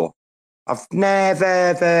spoken to Joe. I've never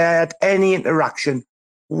ever had any interaction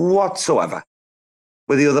whatsoever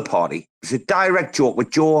with the other party. It's a direct joke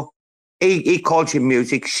with Joe. He called you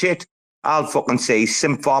music shit. I'll fucking say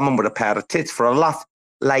simp farming with a pair of tits for a laugh.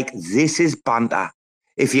 Like, this is banter.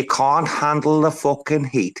 If you can't handle the fucking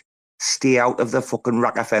heat, stay out of the fucking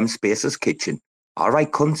RAC FM Spaces kitchen. All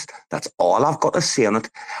right, cunts, that's all I've got to say on it.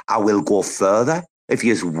 I will go further. If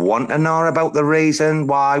you want to know about the reason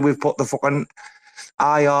why we've put the fucking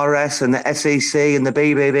IRS and the SEC and the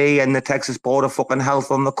BBB and the Texas Board of fucking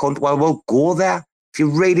Health on the cunt, well, we'll go there. If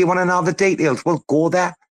you really want to know the details, we'll go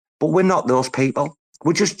there. But we're not those people.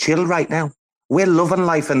 We're just chill right now. We're loving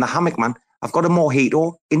life in the hammock, man. I've got a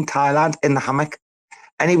mojito in Thailand in the hammock.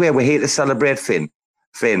 Anyway, we're here to celebrate Finn.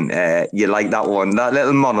 Finn, you like that one? That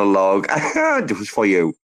little monologue just for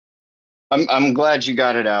you. I'm glad you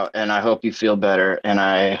got it out, and I hope you feel better. And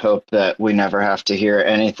I hope that we never have to hear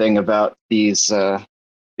anything about these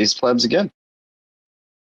plebs again.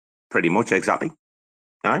 Pretty much, exactly.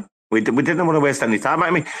 All right. We didn't want to waste any time.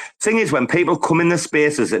 I mean, thing is, when people come in the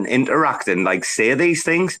spaces and interact and like say these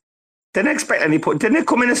things, didn't they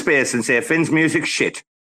come in a space and say Finn's music shit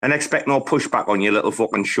and expect no pushback on your little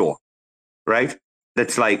fucking show, right?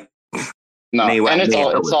 That's like no, and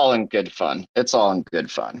it's all in good fun. It's all in good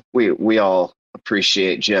fun. We all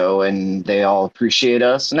appreciate Joe, and they all appreciate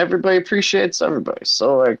us, and everybody appreciates everybody.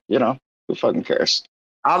 So like, you know, who fucking cares?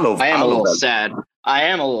 I am a little sad. I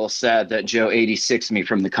am a little sad that Joe 86'd me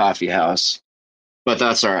from the coffee house, but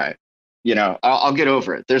that's all right. You know, I'll get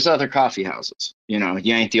over it. There's other coffee houses. You know,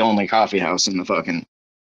 you ain't the only coffee house on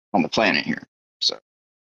the planet here. So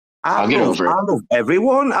I'll get over it. I love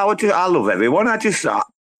everyone. I love everyone.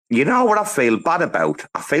 You know what I feel bad about?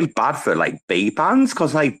 I feel bad for like B bands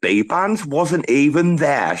because like B bands wasn't even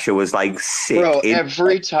there. She was like sick. Bro,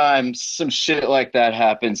 every time some shit like that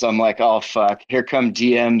happens, I'm like, oh fuck, here come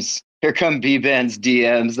DMs. Here come B-Band's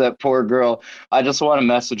DMs, that poor girl. I just want to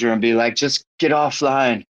message her and be like, just get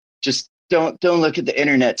offline. Just don't look at the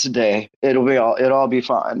internet today. It'll all be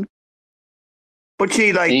fine. But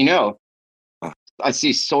she like, and you know, I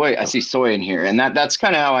see soy in here. And that's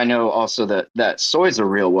kind of how I know also that soy's a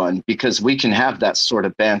real one, because we can have that sort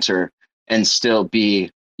of banter and still be,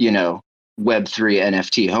 you know, Web3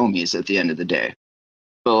 NFT homies at the end of the day.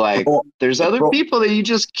 But like, there's other people that you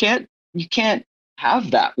can't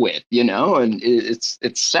have that with, you know, and it's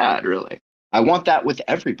sad, really. I want that with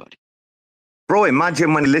everybody. Bro,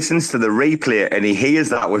 imagine when he listens to the replay and he hears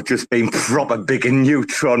that we've just been proper big and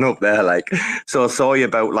neutron up there. Like, so I saw you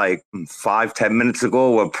about like 5-10 minutes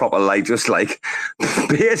ago. We're proper like, just like,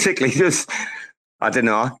 basically just, I don't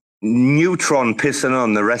know, neutron pissing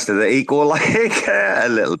on the rest of the eco, like a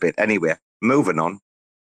little bit. Anyway, moving on.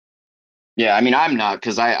 Yeah, I mean, I'm not,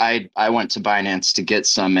 because I went to Binance to get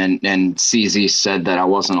some, and CZ said that I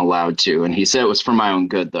wasn't allowed to, and he said it was for my own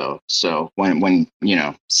good, though. So when you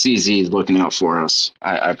know, CZ is looking out for us,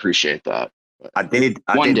 I appreciate that. I did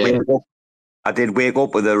wake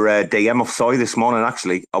up with a DM of Soy this morning,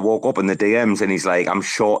 actually. I woke up in the DMs, and he's like, I'm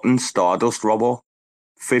shorting Stardust, Robo.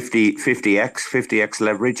 50x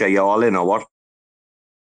leverage. Are you all in or what?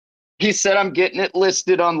 He said I'm getting it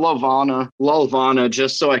listed on Lulvana,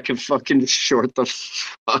 just so I can fucking short the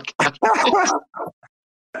fuck out of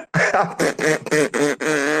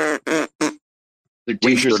it. They're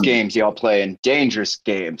dangerous games y'all playing. Dangerous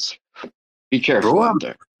games. Be careful out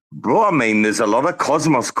there. Bro, I mean, there's a lot of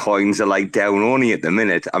Cosmos coins are like down only at the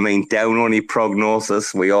minute. I mean, down only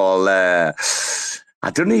prognosis. We all, I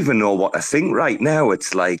don't even know what to think right now.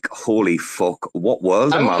 It's like, holy fuck, what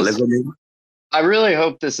world am I living in? I really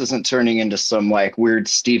hope this isn't turning into some like weird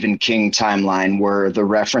Stephen King timeline where the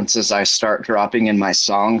references I start dropping in my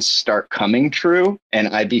songs start coming true and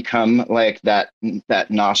I become like that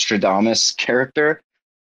Nostradamus character.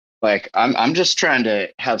 Like I'm just trying to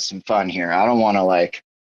have some fun here. I don't want to like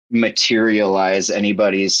materialize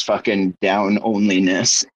anybody's fucking down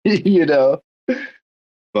onlyness, you know.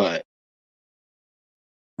 But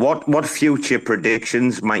What future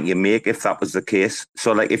predictions might you make if that was the case?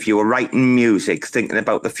 So, like, if you were writing music, thinking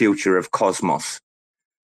about the future of Cosmos,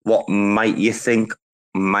 what might you think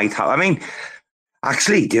might have. I mean,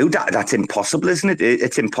 actually, dude, that's impossible, isn't it?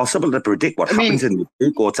 It's impossible to predict what happens in the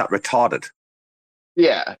Duke. It's that retarded.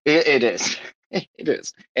 Yeah, it is. It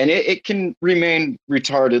is, and it can remain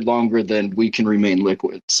retarded longer than we can remain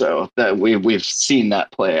liquid. So that we've seen that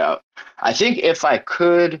play out. I think if I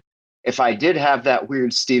did have that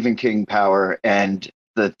weird Stephen King power and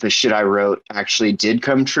the shit I wrote actually did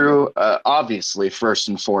come true, obviously, first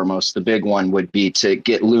and foremost, the big one would be to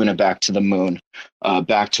get Luna back to the moon,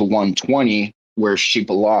 back to 120, where she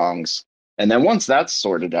belongs. And then once that's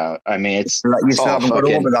sorted out, I mean, it's you still haven't got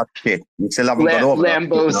over that shit. You still haven't got over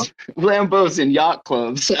Lambos, that. Lambos and yacht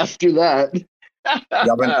clubs after that. You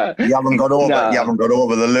haven't got over. No. You haven't got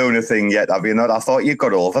over the Luna thing yet, have you not? I thought you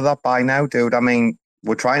got over that by now, dude. I mean,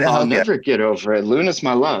 we're trying to help you. I'll never get over it. Luna's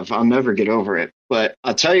my love. I'll never get over it. But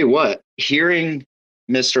I'll tell you what, hearing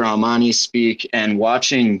Mr. Almani speak and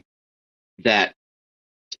watching that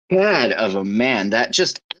tad of a man, that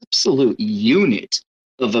just absolute unit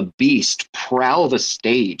of a beast prowl the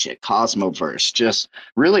stage at Cosmoverse, just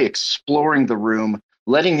really exploring the room,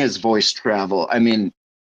 letting his voice travel. I mean,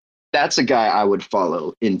 that's a guy I would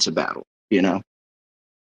follow into battle, you know?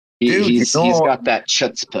 He's got that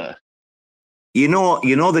chutzpah. You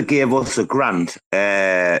know, they gave us a grant,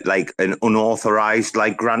 like an unauthorized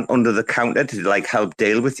grant under the counter to help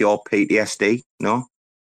deal with your PTSD. No,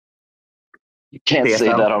 you can't say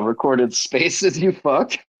that on recorded spaces. You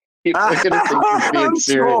fuck. People are gonna think you're being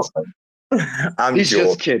serious. He's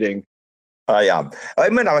just kidding. I am. I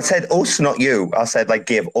mean, I said us, not you. I said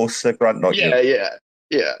give us the grant, not you.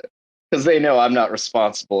 Yeah. Because they know I'm not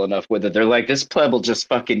responsible enough with it. They're like, this pleb will just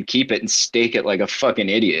fucking keep it and stake it like a fucking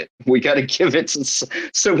idiot. We got to give it to...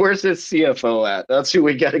 So where's this CFO at? That's who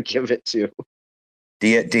we got to give it to. Do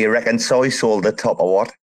you reckon Soy sold the top or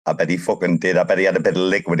what? I bet he fucking did. I bet he had a bit of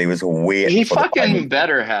liquid. He was waiting. He fucking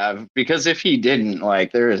better have, because if he didn't,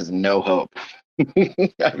 there is no hope.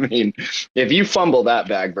 I mean, if you fumble that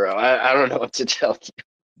bag, bro, I don't know what to tell you.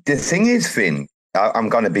 The thing is, Finn, I'm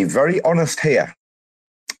going to be very honest here.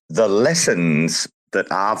 The lessons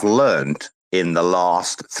that I've learned in the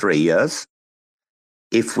last 3 years,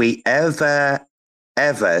 if we ever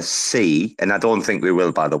see, and I don't think we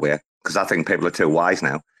will, by the way, because I think people are too wise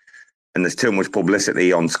now, and there's too much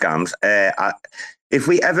publicity on scams. If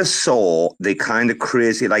we ever saw the kind of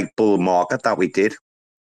crazy bull market that we did,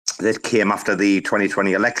 that came after the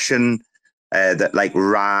 2020 election, that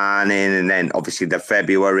ran in, and then obviously the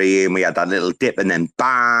February, and we had that little dip, and then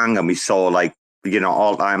bang, and we saw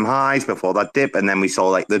all-time highs before that dip, and then we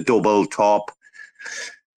saw the double top.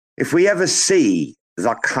 If we ever see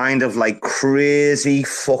that kind of crazy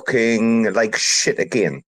fucking shit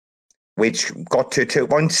again, which got to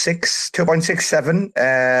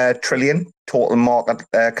 2.67 trillion total market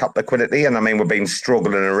cap liquidity, and I mean we've been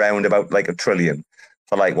struggling around about $1 trillion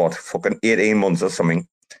for fucking 18 months or something,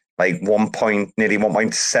 nearly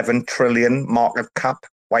 1.7 trillion market cap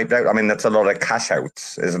wiped out. I mean, that's a lot of cash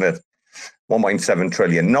outs, isn't it? 1.7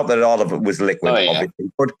 trillion. Not that all of it was liquid, obviously.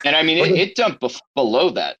 And I mean, it dumped below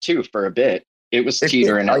that too for a bit. It was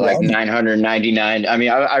teetering at 999. I mean,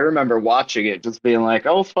 I remember watching it just being like,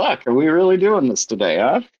 oh, fuck, are we really doing this today,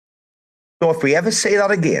 huh? So if we ever see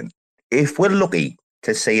that again, if we're lucky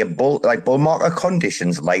to see a bull market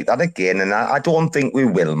conditions like that again, and I don't think we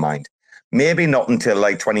will, mind. Maybe not until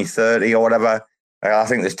 2030 or whatever. I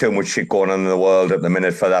think there's too much shit going on in the world at the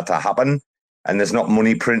minute for that to happen. And there's not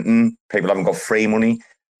money printing. People haven't got free money.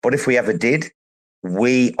 But if we ever did,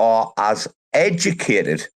 we are as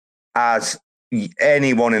educated as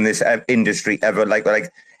anyone in this industry ever.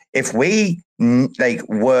 If we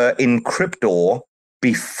were in crypto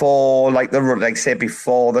before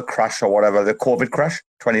before the crash or whatever, the COVID crash,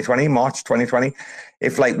 2020, March 2020,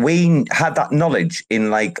 if we had that knowledge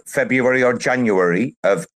in February or January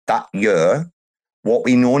of that year, what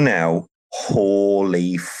we know now,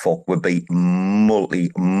 holy fuck, would be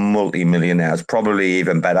multi-millionaires, probably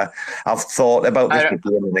even better. I've thought about this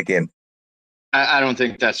again and again. I don't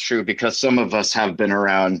think that's true, because some of us have been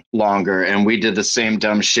around longer, and we did the same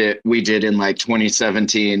dumb shit we did in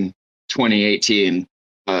 2017, 2018,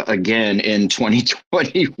 again in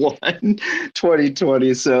 2021,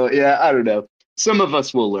 2020. So yeah, I don't know. Some of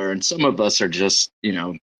us will learn. Some of us are just,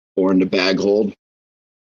 born to bag hold.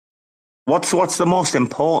 What's the most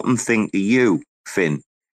important thing to you, Finn?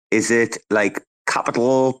 Is it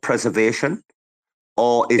capital preservation,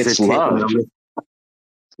 or is it love?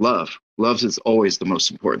 Love. Love is always the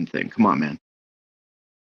most important thing. Come on, man.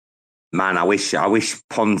 Man, I wish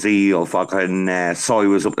Ponzi or fucking Soy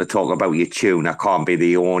was up to talk about your tune. I can't be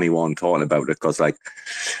the only one talking about it, because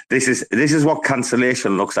this is what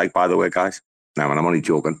cancellation looks like, by the way, guys. No, man, I'm only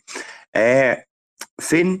joking.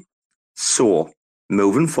 Finn, so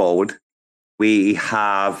moving forward, we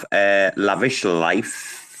have Lavish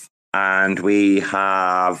Life, and we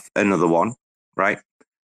have another one, right?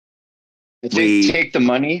 I think Take the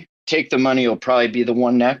Money. Take the Money will probably be the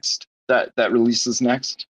one next that releases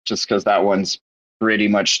next, just because that one's pretty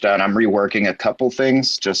much done. I'm reworking a couple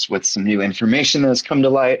things just with some new information that's come to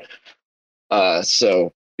light.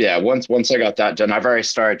 So yeah, once I got that done, I've already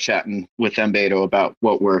started chatting with Mbedo about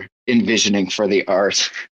what we're envisioning for the art,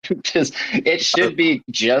 because it should be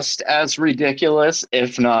just as ridiculous,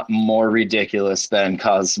 if not more ridiculous, than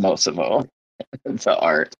Cosmosovo. The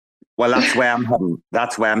art. Well, that's where I'm heading.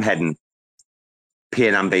 That's where I'm heading.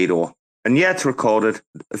 Paying Mbedo. And yeah, it's recorded.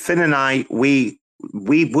 Finn and I, we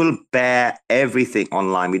will bear everything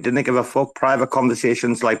online. We didn't give a fuck. Private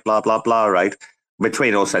conversations like blah, blah, blah, right?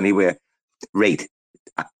 Between us anyway. Right.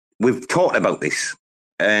 We've talked about this.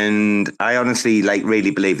 And I honestly,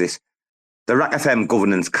 really believe this. The RAC FM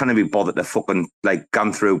governance can't be bothered to fucking,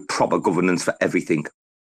 gone through proper governance for everything.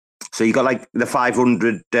 So you got, the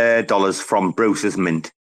 $500 from Bruce's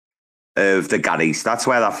Mint of the Gaddies. That's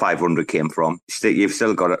where that 500 came from. You've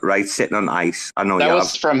still got it, right? Sitting on ice. I know that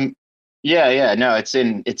was from. Yeah. No, it's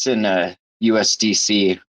in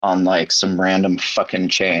USDC on some random fucking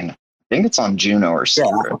chain. I think it's on Juno or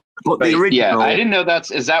something. Yeah, but the original. Yeah, I didn't know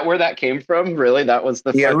is that where that came from? Really, that was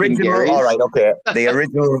the original. Gary's? All right, okay. The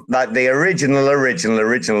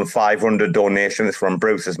original 500 donation is from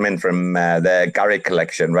Bruce's Mint from the Gary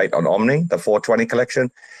collection, right, on Omni, the 420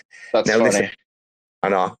 collection. That's funny. Listen, I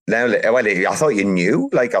know. Now, I thought you knew.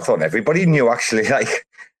 I thought everybody knew, actually.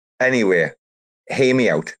 Anyway, hear me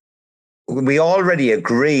out. We already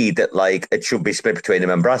agreed that, it should be split between him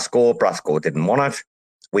and Brasco. Brasco didn't want it.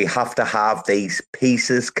 We have to have these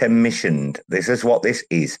pieces commissioned. This is what this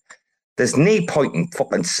is. There's no point in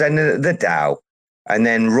fucking sending it to the DAO and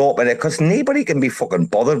then roping it, because nobody can be fucking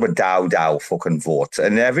bothered with DAO fucking votes.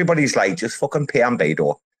 And everybody's just fucking pay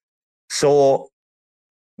Mbedo. So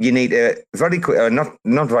you need to very quick,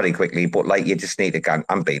 not very quickly, but you just need to go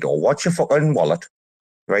Mbedo. Watch your fucking wallet,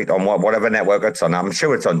 right? On whatever network it's on. I'm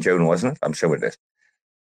sure it's on Juno, isn't it? I'm sure it is.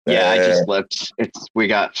 Yeah, I just looked. We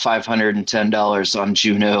got $510 on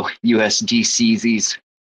Juno USDCs.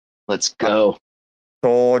 Let's go.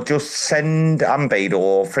 So just send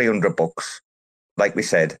Mbedo $300. Like we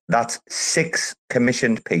said, that's 6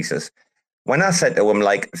 commissioned pieces. When I said to him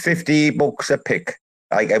 $50 a pick,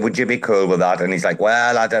 would you be cool with that? And he's like,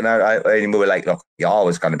 well, I don't know. And we were like, look, you're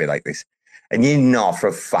always going to be like this. And you know for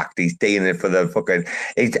a fact he's doing it for the fucking...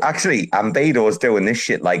 It's actually, Mbedo's doing this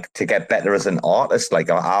shit, to get better as an artist.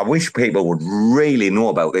 I wish people would really know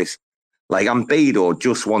about this. Mbedo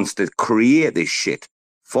just wants to create this shit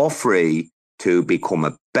for free to become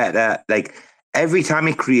a better... every time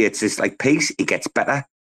he creates this, piece, he gets better.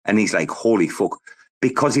 And he's like, holy fuck.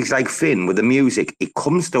 Because he's like Finn with the music. He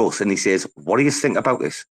comes to us and he says, what do you think about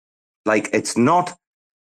this? It's not...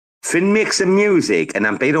 Finn makes the music and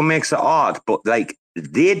Mbedo makes the art, but they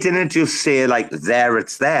didn't just say there,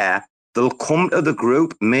 it's there. They'll come to the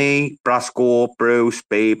group, me, Brasco, Bruce,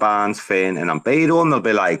 B-Bands, Finn, and Mbedo, and they'll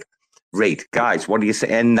be like, right, guys, what do you say?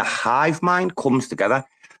 And the hive mind comes together.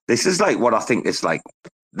 This is what I think it's like.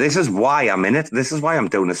 This is why I'm in it. This is why I'm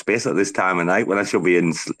doing a space at this time of night when I should be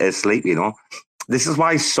asleep, you know. This is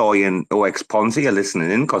why Soy and OX Ponzi are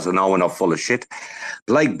listening in, because I know we're not full of shit.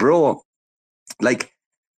 Bro,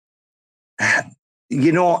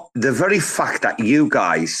 you know, the very fact that you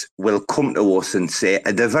guys will come to us and say,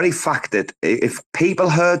 the very fact that if people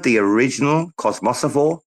heard the original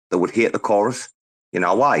Cosmosovo, they would hate the chorus. You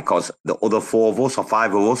know why? Because the other 4 of us or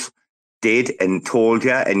 5 of us did and told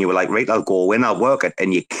you, and you were like, right, I'll go in, I'll work it,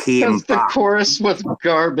 and you came back. The chorus was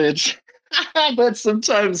garbage. But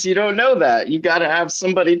sometimes you don't know that. You got to have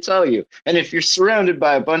somebody tell you. And if you're surrounded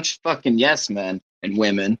by a bunch of fucking yes men and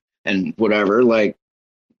women and whatever,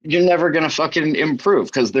 you're never going to fucking improve,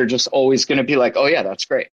 because they're just always going to be like, oh, yeah, that's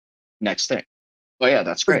great. Next thing. Oh, yeah,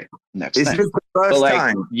 that's great. Next thing. This is the first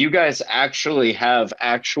time. You guys actually have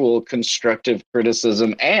actual constructive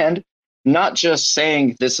criticism, and not just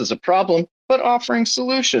saying this is a problem, but offering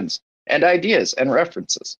solutions and ideas and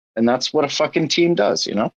references. And that's what a fucking team does,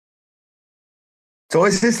 you know? So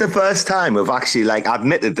is this the first time we've actually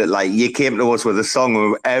admitted that you came to us with a song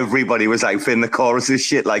where everybody was like, Finn, the chorus is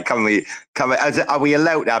shit. Are we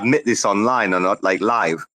allowed to admit this online or not,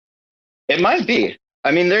 live? It might be.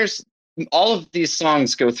 I mean, there's all of these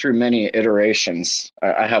songs go through many iterations.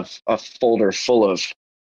 I have a folder full of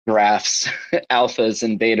graphs, alphas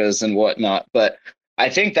and betas and whatnot. But I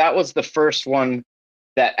think that was the first one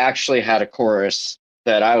that actually had a chorus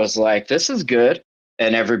that I was like, this is good.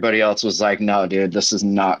 And everybody else was like, no, dude, this is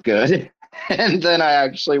not good. And then I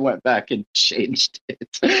actually went back and changed it.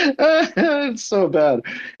 It's so bad.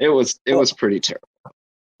 It was pretty terrible.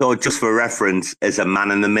 So just for reference, as a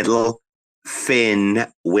man in the middle, Finn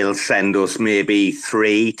will send us maybe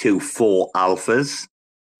 3 to 4 alphas.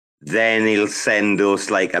 Then he'll send us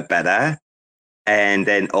like a beta. And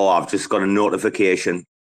then, I've just got a notification.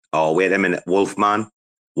 Oh, wait a minute,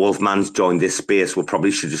 Wolfman's joined this space. We probably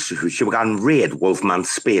should go and raid Wolfman's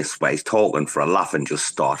space where he's talking for a laugh and just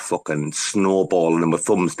start fucking snowballing him with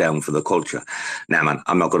thumbs down for the culture. Nah, man,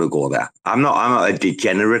 I'm not going to go there. I'm not a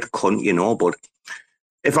degenerate cunt, but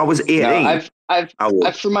if I was 18, no, I've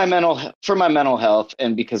for my mental health,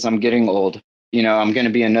 and because I'm getting old, I'm going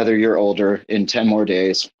to be another year older in 10 more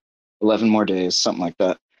days, 11 more days, something like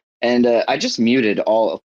that. And I just muted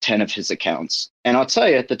all 10 of his accounts. And I'll tell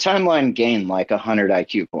you, the timeline gained like 100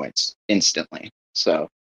 IQ points instantly. So,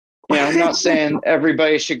 I'm not saying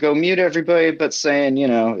everybody should go mute everybody, but saying,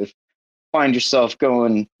 if you find yourself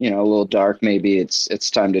going, a little dark, maybe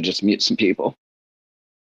it's time to just mute some people.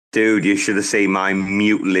 Dude, you should have seen my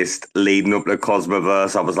mute list leading up to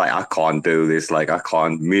Cosmoverse. I was like, I can't do this. Like, I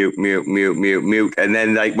can't mute. And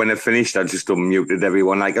then, like, when I finished, I just unmuted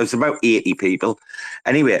everyone. Like, it was about 80 people.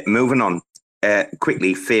 Anyway, moving on.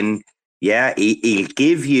 Quickly, Finn, yeah, he'll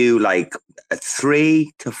give you, like,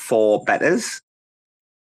 3 to 4 betas.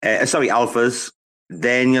 Alphas.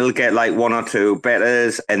 Then you'll get, like, 1 or 2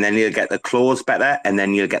 betas, and then you'll get the close beta, and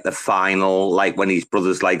then you'll get the final, like, when his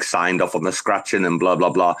brothers, like, signed off on the scratching and blah, blah,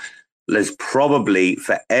 blah. There's probably,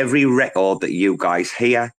 for every record that you guys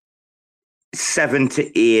hear, 7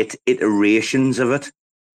 to 8 iterations of it.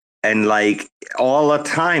 And, like, all the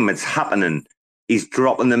time it's happening. He's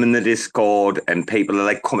dropping them in the Discord, and people are,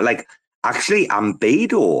 like, coming, like, actually,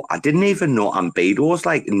 Ambedo, I didn't even know Ambedo's,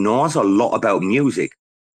 like, knows a lot about music.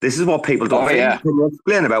 This is what people don't think. Yeah. Can you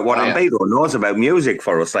explain about what Ambedo knows about music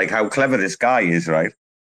for us? Like how clever this guy is, right?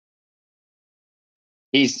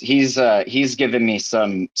 He's given me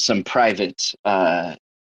some private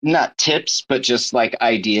not tips, but just like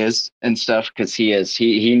ideas and stuff, because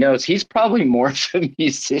he knows he's probably more of a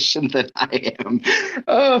musician than I am.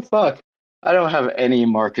 Oh fuck. I don't have any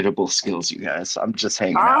marketable skills, you guys. I'm just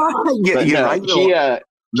hanging out. You're right.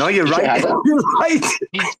 No, you're right. You're right.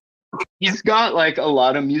 He's got like a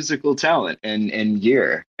lot of musical talent and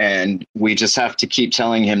gear, and we just have to keep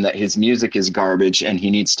telling him that his music is garbage and he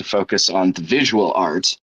needs to focus on the visual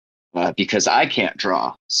art, because I can't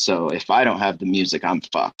draw. So if I don't have the music, I'm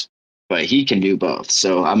fucked. But he can do both.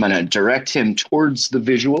 So I'm going to direct him towards the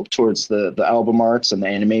visual, towards the album arts and the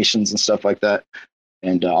animations and stuff like that.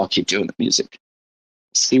 And I'll keep doing the music.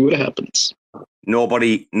 See what happens.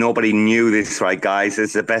 Nobody knew this, right, guys?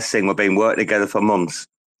 It's the best thing. We've been working together for months.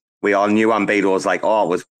 We all knew Ambedo was like, it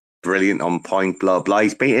was brilliant, on point, blah, blah.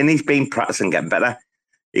 He's been practicing, getting better.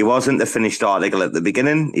 He wasn't the finished article at the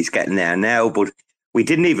beginning. He's getting there now, but we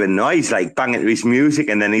didn't even know. He's like banging to his music,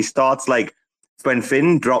 and then he starts like, when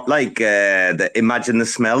Finn dropped like the Imagine the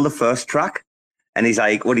Smell, the first track, and he's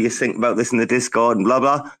like, what do you think about this in the Discord and blah,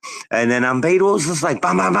 blah. And then Ambedo's just like,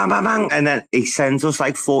 bang, bang, bang, bang, bang. And then he sends us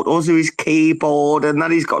like photos of his keyboard. And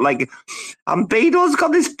then he's got like, Ambedo's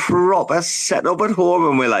got this proper setup at home.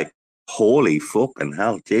 And we're like, holy fucking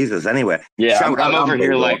hell, Jesus. Anyway. Yeah, I'm over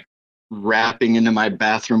here like rapping into my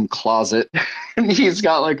bathroom closet. And he's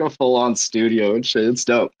got like a full-on studio and shit. It's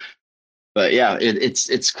dope. But yeah,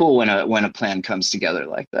 it's cool when a plan comes together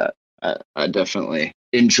like that. I definitely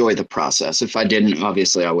enjoy the process. If I didn't,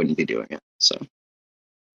 obviously I wouldn't be doing it. So,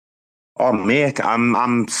 oh mate,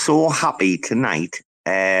 I'm so happy tonight,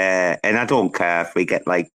 and I don't care if we get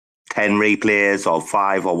like 10 replays or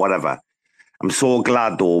 5 or whatever. I'm so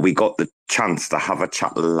glad though we got the chance to have a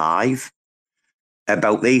chat live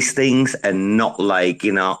about these things, and not like,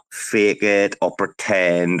 fake it or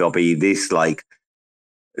pretend or be this like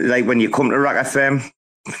when you come to RAC FM,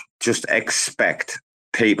 just expect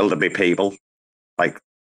people to be people. Like,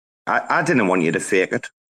 I didn't want you to fake it.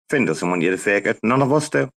 Finn doesn't want you to fake it. None of us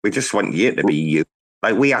do. We just want you to be you.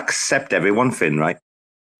 Like, we accept everyone, Finn, right?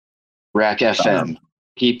 RAC FM.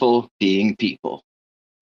 People being people.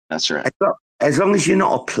 That's right. As long as you're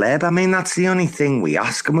not a pleb, I mean, that's the only thing we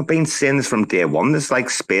ask. And we've been saying this from day one. There's like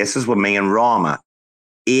spaces with me and Rama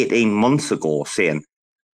 18 months ago saying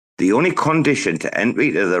the only condition to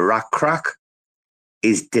entry to the RAC crack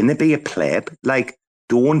is didn't be a pleb. Like,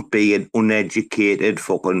 don't be an uneducated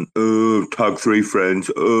fucking, tag 3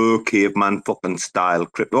 friends, caveman fucking style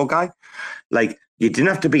crypto guy. Like, you didn't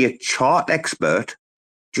have to be a chart expert.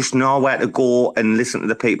 Just know where to go and listen to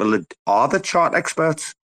the people that are the chart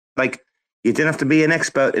experts. Like, you didn't have to be an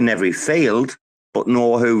expert in every field, but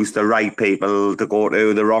know who's the right people to go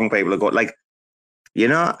to, the wrong people to go. Like, you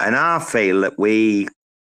know, and I feel that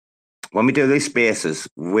when we do these spaces,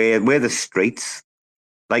 we're the streets.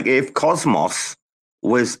 Like if Cosmos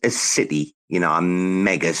was a city, you know, a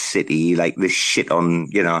mega city, like the shit on,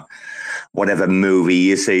 you know, whatever movie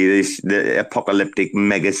you see, the apocalyptic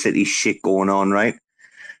mega city shit going on, right?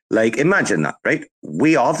 Like imagine that, right?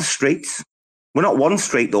 We are the streets. We're not one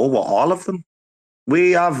street though, we're all of them.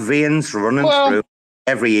 We have veins running through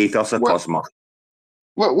every ethos of Cosmos.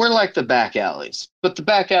 We're like the back alleys, but the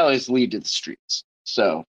back alleys lead to the streets.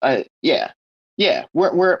 So, yeah,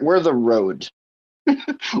 we're the road.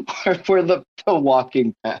 we're the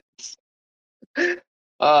walking paths.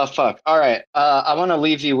 Fuck. All right. I want to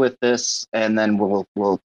leave you with this, and then we'll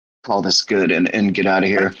call this good and get out of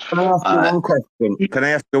here. Can I ask you one question? Can I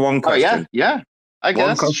ask you one question? Oh yeah. I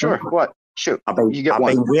guess. Sure. What? Shoot. I've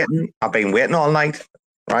been waiting all night,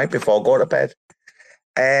 right, before I go to bed.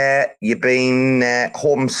 You've been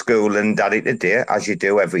homeschooling Daddy today, as you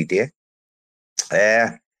do every day.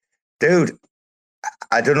 Dude,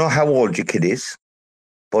 I don't know how old your kid is,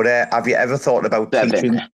 but have you ever thought about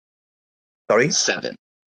teaching? Sorry? 7.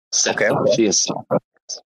 Okay. She is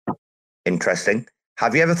 7. Interesting.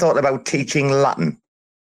 Have you ever thought about teaching Latin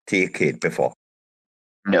to your kid before?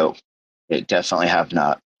 No, I definitely have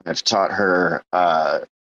not. I've taught her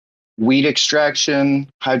weed extraction,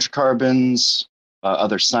 hydrocarbons,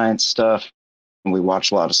 other science stuff, and we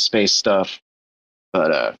watch a lot of space stuff.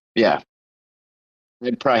 But yeah,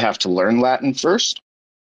 I'd probably have to learn Latin first.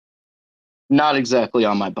 Not exactly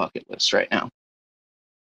on my bucket list right now.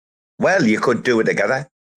 Well, you could do it together.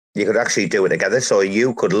 You could actually do it together, so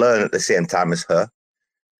you could learn at the same time as her.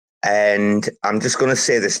 And I'm just going to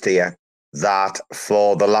say this to you, that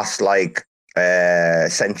for the last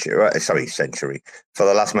century, for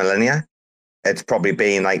the last millennia, it's probably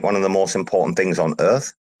been like one of the most important things on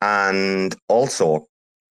earth. And also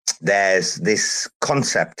there's this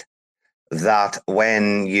concept that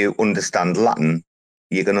when you understand Latin,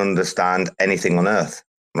 you can understand anything on earth,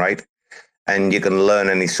 right? And you can learn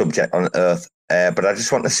any subject on earth. But I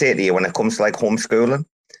just want to say to you, when it comes to like homeschooling,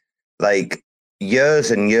 like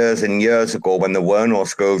years and years and years ago, when there were no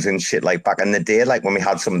schools and shit, like back in the day, like when we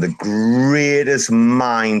had some of the greatest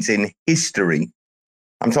minds in history,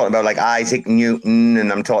 I'm talking about like Isaac Newton,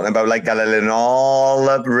 and I'm talking about like Galileo and all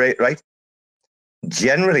of it, right?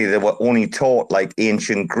 Generally, they were only taught like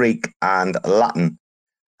ancient Greek and Latin,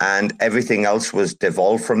 and everything else was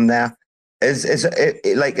devolved from there.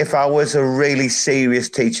 Like if I was a really serious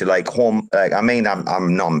teacher, like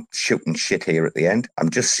I'm not shooting shit here at the end. I'm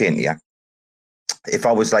just saying to you, if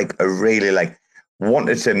I was like a really like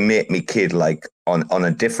wanted to make me kid like on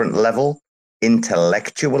a different level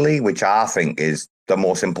intellectually, which I think is the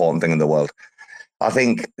most important thing in the world. I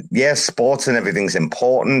think, yes, sports and everything's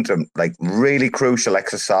important and like really crucial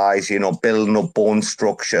exercise, you know, building up bone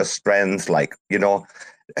structure, strength, like, you know,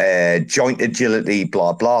 joint agility,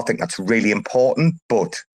 blah, blah. I think that's really important.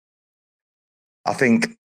 But I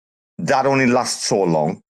think that only lasts so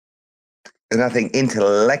long. And I think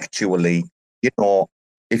intellectually, you know,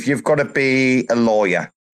 if you've got to be a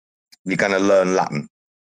lawyer, you're going to learn Latin.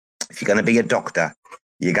 If you're going to be a doctor,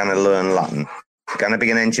 you're going to learn Latin. If you're going to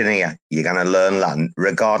be an engineer, you're going to learn Latin,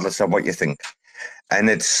 regardless of what you think. And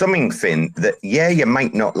it's something, Finn, that, yeah, you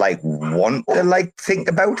might not like want to like think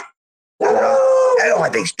about. Oh,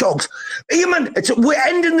 these dogs. Hey, man, we're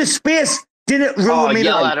ending the space. Didn't ruin me.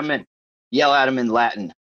 Yell at him in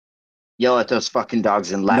Latin. Yell at those fucking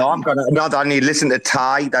dogs in Latin. No, I need to listen to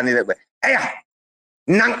Thai. I need to. Hey,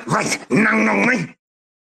 nang mai.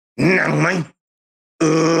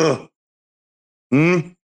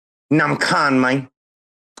 Nam kan mai.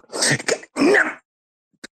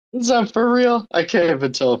 Is that for real? I can't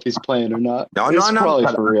even tell if he's playing or not. No, probably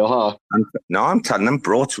for real, huh? I'm telling them,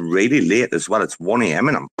 bro, it's really late as well. It's 1 a.m.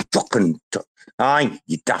 and I'm fucking... Aye,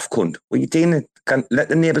 you daft cunt. What are you doing? Let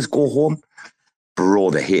the neighbours go home.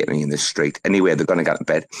 Bro, they hate me in the street. Anyway, they're going to get to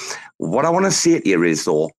bed. What I want to say to you is,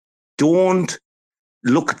 though, don't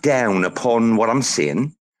look down upon what I'm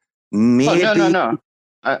saying. Maybe... Oh, no.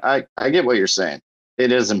 I get what you're saying.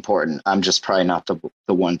 It is important. I'm just probably not the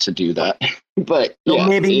one to do that. But yeah,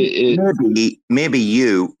 maybe you,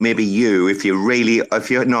 if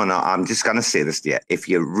you're I'm just going to say this to you. If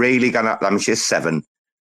you're really going to, I'm just 7.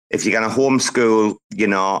 If you're going to homeschool, you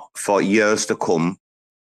know, for years to come,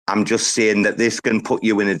 I'm just saying that this can put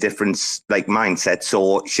you in a different like mindset.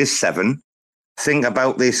 So she's 7. Think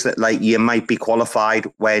about this, that like you might be qualified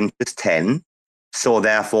when she's 10. So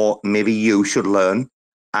therefore, maybe you should learn.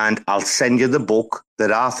 And I'll send you the book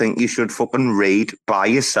that I think you should fucking read by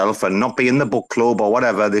yourself and not be in the book club or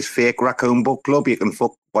whatever, this fake raccoon book club. You can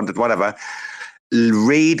fuck whatever.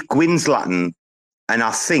 Read Gwyn's Latin And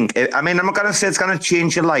I think, I mean, I'm not going to say it's going to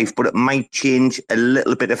change your life, but it might change a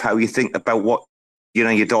little bit of how you think about what, you know,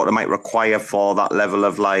 your daughter might require for that level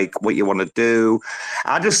of like what you want to do.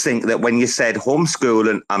 I just think that when you said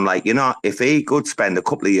homeschooling, I'm like, you know, if he could spend a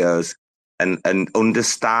couple of years and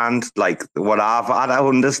understand like what I've had to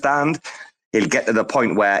understand, he'll get to the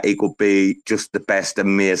point where he could be just the best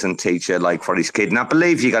amazing teacher like for his kid. And I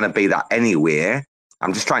believe you're going to be that anyway.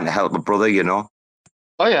 I'm just trying to help my brother, you know.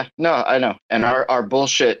 Oh yeah, no, I know. And our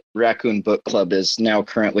bullshit raccoon book club is now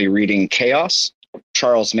currently reading Chaos,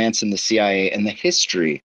 Charles Manson, the CIA, and the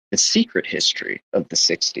secret history of the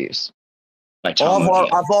 60s. By Tom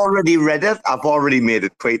O'Neill. I've already read it. I've already made a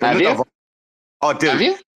tweet. Have you? Oh, dude. Have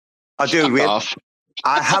you? I do. Wait.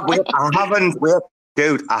 I haven't. Wait.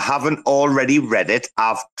 Dude, I haven't already read it.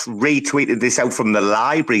 I've retweeted this out from the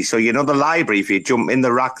library. So, you know, the library, if you jump in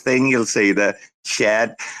the RAC thing, you'll see the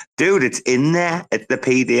shared. Dude, it's in there. The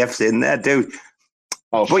PDF's in there, dude.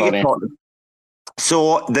 Oh, funny.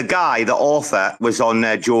 So the guy, the author, was on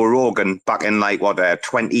Joe Rogan back in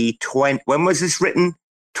 2020. When was this written?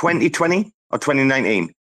 2020 or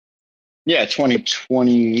 2019? Yeah,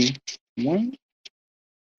 2021.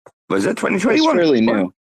 Was it 2021? It's fairly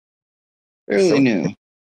new. Fairly new.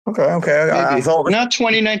 Okay. I thought not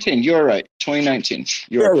 2019. You're right. 2019.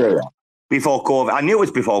 Yeah. Before COVID. I knew it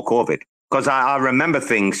was before COVID because I remember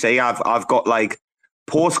things. See, I've got like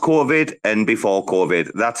post-COVID and before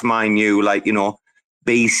COVID. That's my new, like, you know,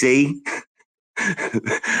 BC.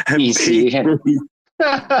 BC.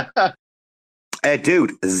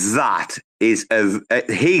 Dude, that is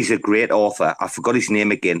he's a great author. I forgot his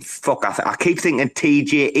name again. Fuck, I keep thinking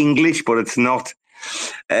TJ English, but it's not.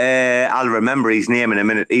 I'll remember his name in a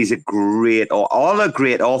minute. He's a great, all the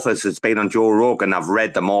great authors that's been on Joe Rogan. I've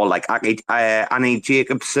read them all, like Annie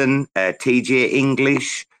Jacobson, TJ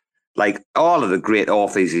English, like all of the great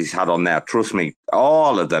authors he's had on there. Trust me,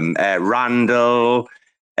 all of them. Randall,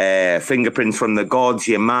 Fingerprints from the Gods,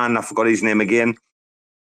 your man, I forgot his name again.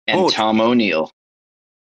 And Tom O'Neill.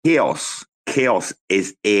 Chaos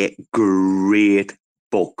is a great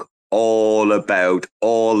book. All about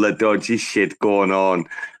all the dodgy shit going on,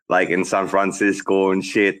 like in San Francisco and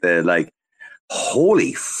shit. They're like,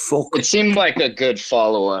 holy fuck. It seemed like a good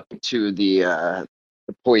follow-up to the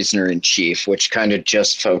Poisoner in Chief, which kind of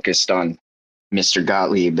just focused on Mr.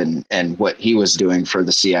 Gottlieb and what he was doing for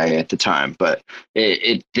the CIA at the time. But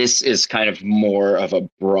this is kind of more of a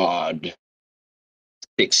broad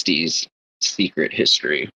 60s secret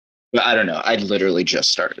history. But I don't know. I literally just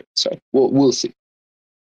started, so we'll see.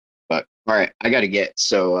 But all right, I got to get.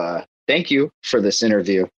 So thank you for this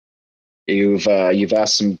interview. You've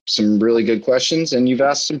asked some really good questions, and you've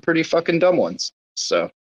asked some pretty fucking dumb ones. So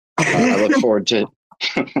I look forward to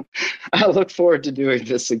doing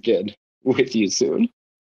this again with you soon.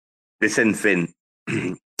 Listen, Finn,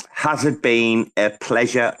 has it been a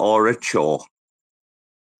pleasure or a chore?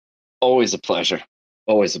 Always a pleasure.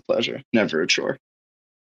 Always a pleasure. Never a chore.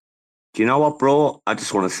 Do you know what, bro? I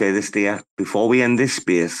just want to say this to you before we end this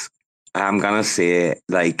space. I'm going to say,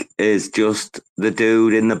 like, is just the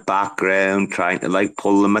dude in the background trying to, like,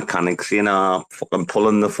 pull the mechanics, you know, fucking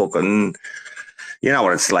pulling the fucking, you know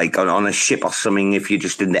what it's like on a ship or something if you're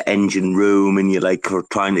just in the engine room and you're, like,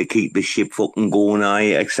 trying to keep the ship fucking going,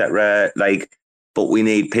 etc. Like, but we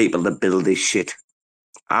need people to build this shit.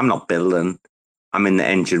 I'm not building. I'm in the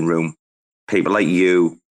engine room. People like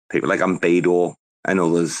you, people like Ambedo and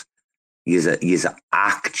others, you're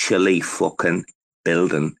actually fucking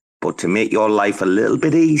building. But to make your life a little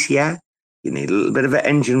bit easier, you need a little bit of an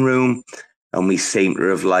engine room. And we seem to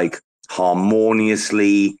have like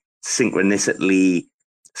harmoniously, synchronicity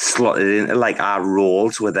slotted into like our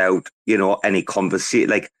roles without, you know, any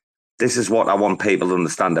conversation. Like, this is what I want people to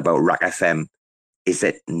understand about RAC FM is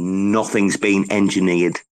that nothing's been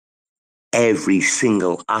engineered. Every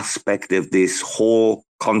single aspect of this whole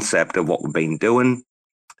concept of what we've been doing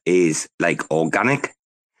is like organic.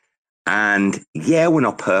 And yeah, we're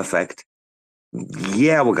not perfect.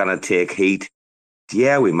 Yeah, we're going to take heat.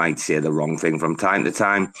 Yeah, we might say the wrong thing from time to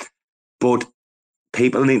time. But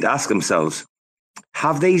people need to ask themselves,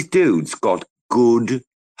 have these dudes got good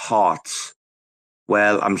hearts?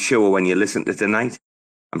 Well, I'm sure when you listen to tonight,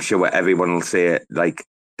 I'm sure everyone will say, like,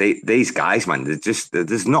 these guys, man,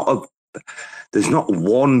 there's not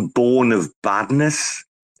one bone of badness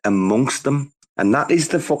amongst them. And that is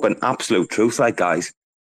the fucking absolute truth, like, guys.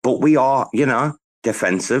 But we are, you know,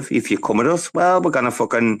 defensive. If you come at us, well, we're going to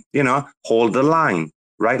fucking, you know, hold the line,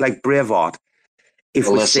 right? Like Braveheart. If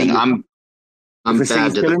well, listen, I'm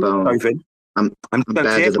bad to the bone. I'm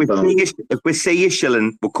bad to the bone. If we see you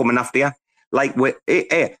shilling, we're coming after you. Like,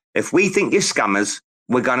 if we think you're scammers,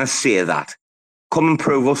 we're going to say that. come and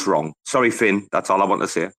prove us wrong. Sorry, Finn. That's all I want to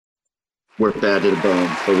say. We're bad to the bone,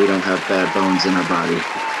 but we don't have bad bones in our body.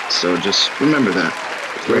 So just remember that.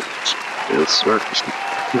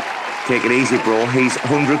 Take it easy, bro. He's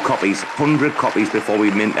 100 copies before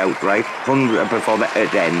we mint out, right? 100 before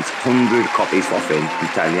it ends. 100 copies for Finn. I'm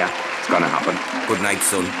telling you, it's gonna happen. Good night,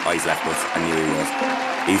 son. Oh, he's left us. I knew he was.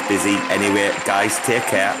 He's busy. Anyway, guys, take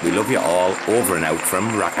care. We love you all. Over and out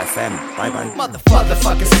from RAC FM. Bye-bye.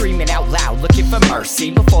 Motherfuckers screaming out loud, looking for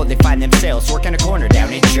mercy before they find themselves working a corner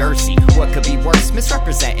down in Jersey. What could be worse?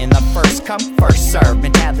 Misrepresenting the first come, first serve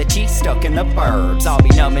mentality stuck in the burbs. I'll be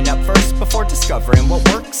numbing up first before discovering what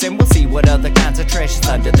works, and we'll see what other kinds of treasures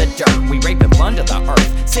under the dirt. We rape and plunder the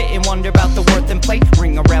earth, sit and wonder about the worth and play,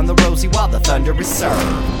 ring around the rosy while the thunder is served.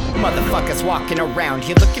 Motherfuckers walking around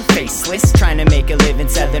here looking faceless, trying to make a living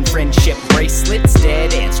selling friendship bracelets.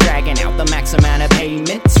 Dead ends dragging out the max amount of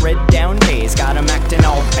payments. Red down days got 'em acting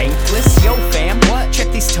all bankless. Yo fam, what?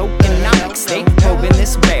 Check these tokenomics. They probing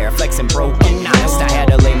this bear, flexing broken honest. I had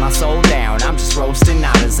to lay my soul down, I'm just roasting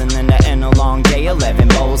otters. And then to end a long day, 11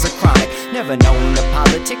 bowls of chronic. Never known to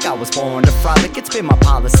politic, I was born to frolic. It's been my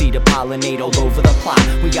policy to pollinate all over the plot.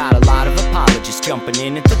 We got a lot of apologists jumping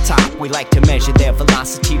in at the top. We like to measure their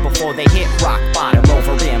velocity before they hit rock bottom.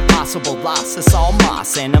 Over impossible loss, it's all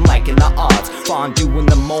moss, and I'm liking the odds. Fondue in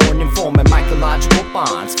the morning, forming mycological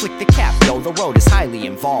bonds. Flick the cap, yo, the road is highly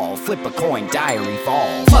involved. Flip a coin, diary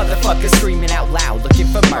evolve. Motherfuckers screaming out loud, looking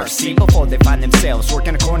for mercy before they find themselves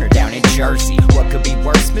working a corner down in Jersey. What could be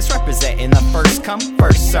worse? Misrepresenting the first come,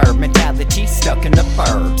 first serve mentality stuck in the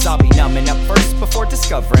burbs. I'll be numbing up first before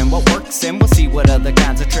discovering what works, and we'll see what other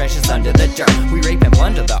kinds of treasures under the dirt. We rape and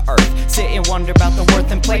plunder the earth, sit and wonder about the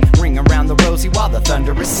worth and play, ring around the rosy while the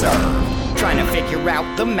thunder is served. Trying to figure out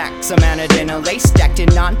the max amount of dinner lace, stacked in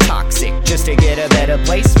non-toxic, just to get a better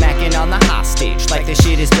place. Smacking on the hostage, like the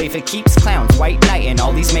shit is play for keeps. Clowns, white knight, and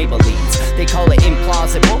all these Maybellines. They call it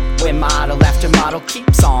implausible, when model after model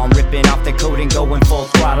keeps on ripping off the coat and going full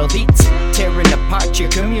throttle beats. Tearing apart your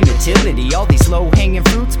community, all these low-hanging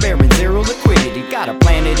fruits bearing zero liquidity. Got a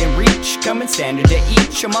planet in reach, coming standard to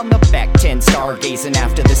each. I'm on the back 10, stargazing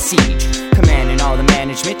after the siege. Commanding all the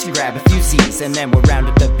management to grab a few Z's, and then we'll round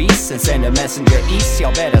up the beasts and send a messenger east.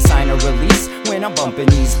 Y'all better sign a release when I'm bumping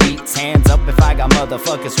these beats. Hands up if I got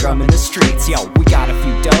motherfuckers drumming the streets. Yo, we got a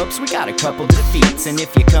few dubs, we got a couple defeats, and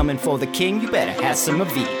if you're coming for the king, you better have some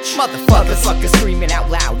of each. Motherfuckers screaming out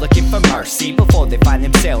loud, looking for mercy before they find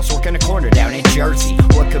themselves working a corner down in Jersey.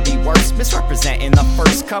 What could be worse? Misrepresenting the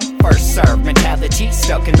first come, first serve mentality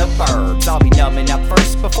stuck in the burbs. I'll be numbing up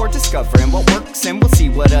first before discovering what works, and we'll see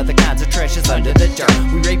what other kinds of treasures under the dirt.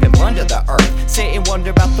 We rape and plunder the earth, sit and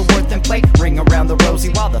wonder about the worth and play, ring around the rosy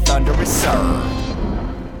while the thunder is served.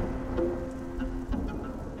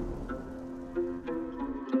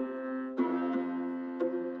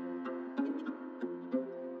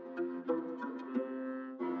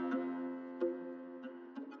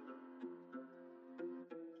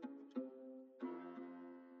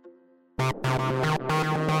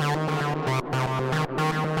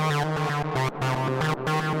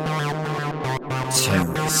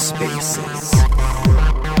 TerraSpaces.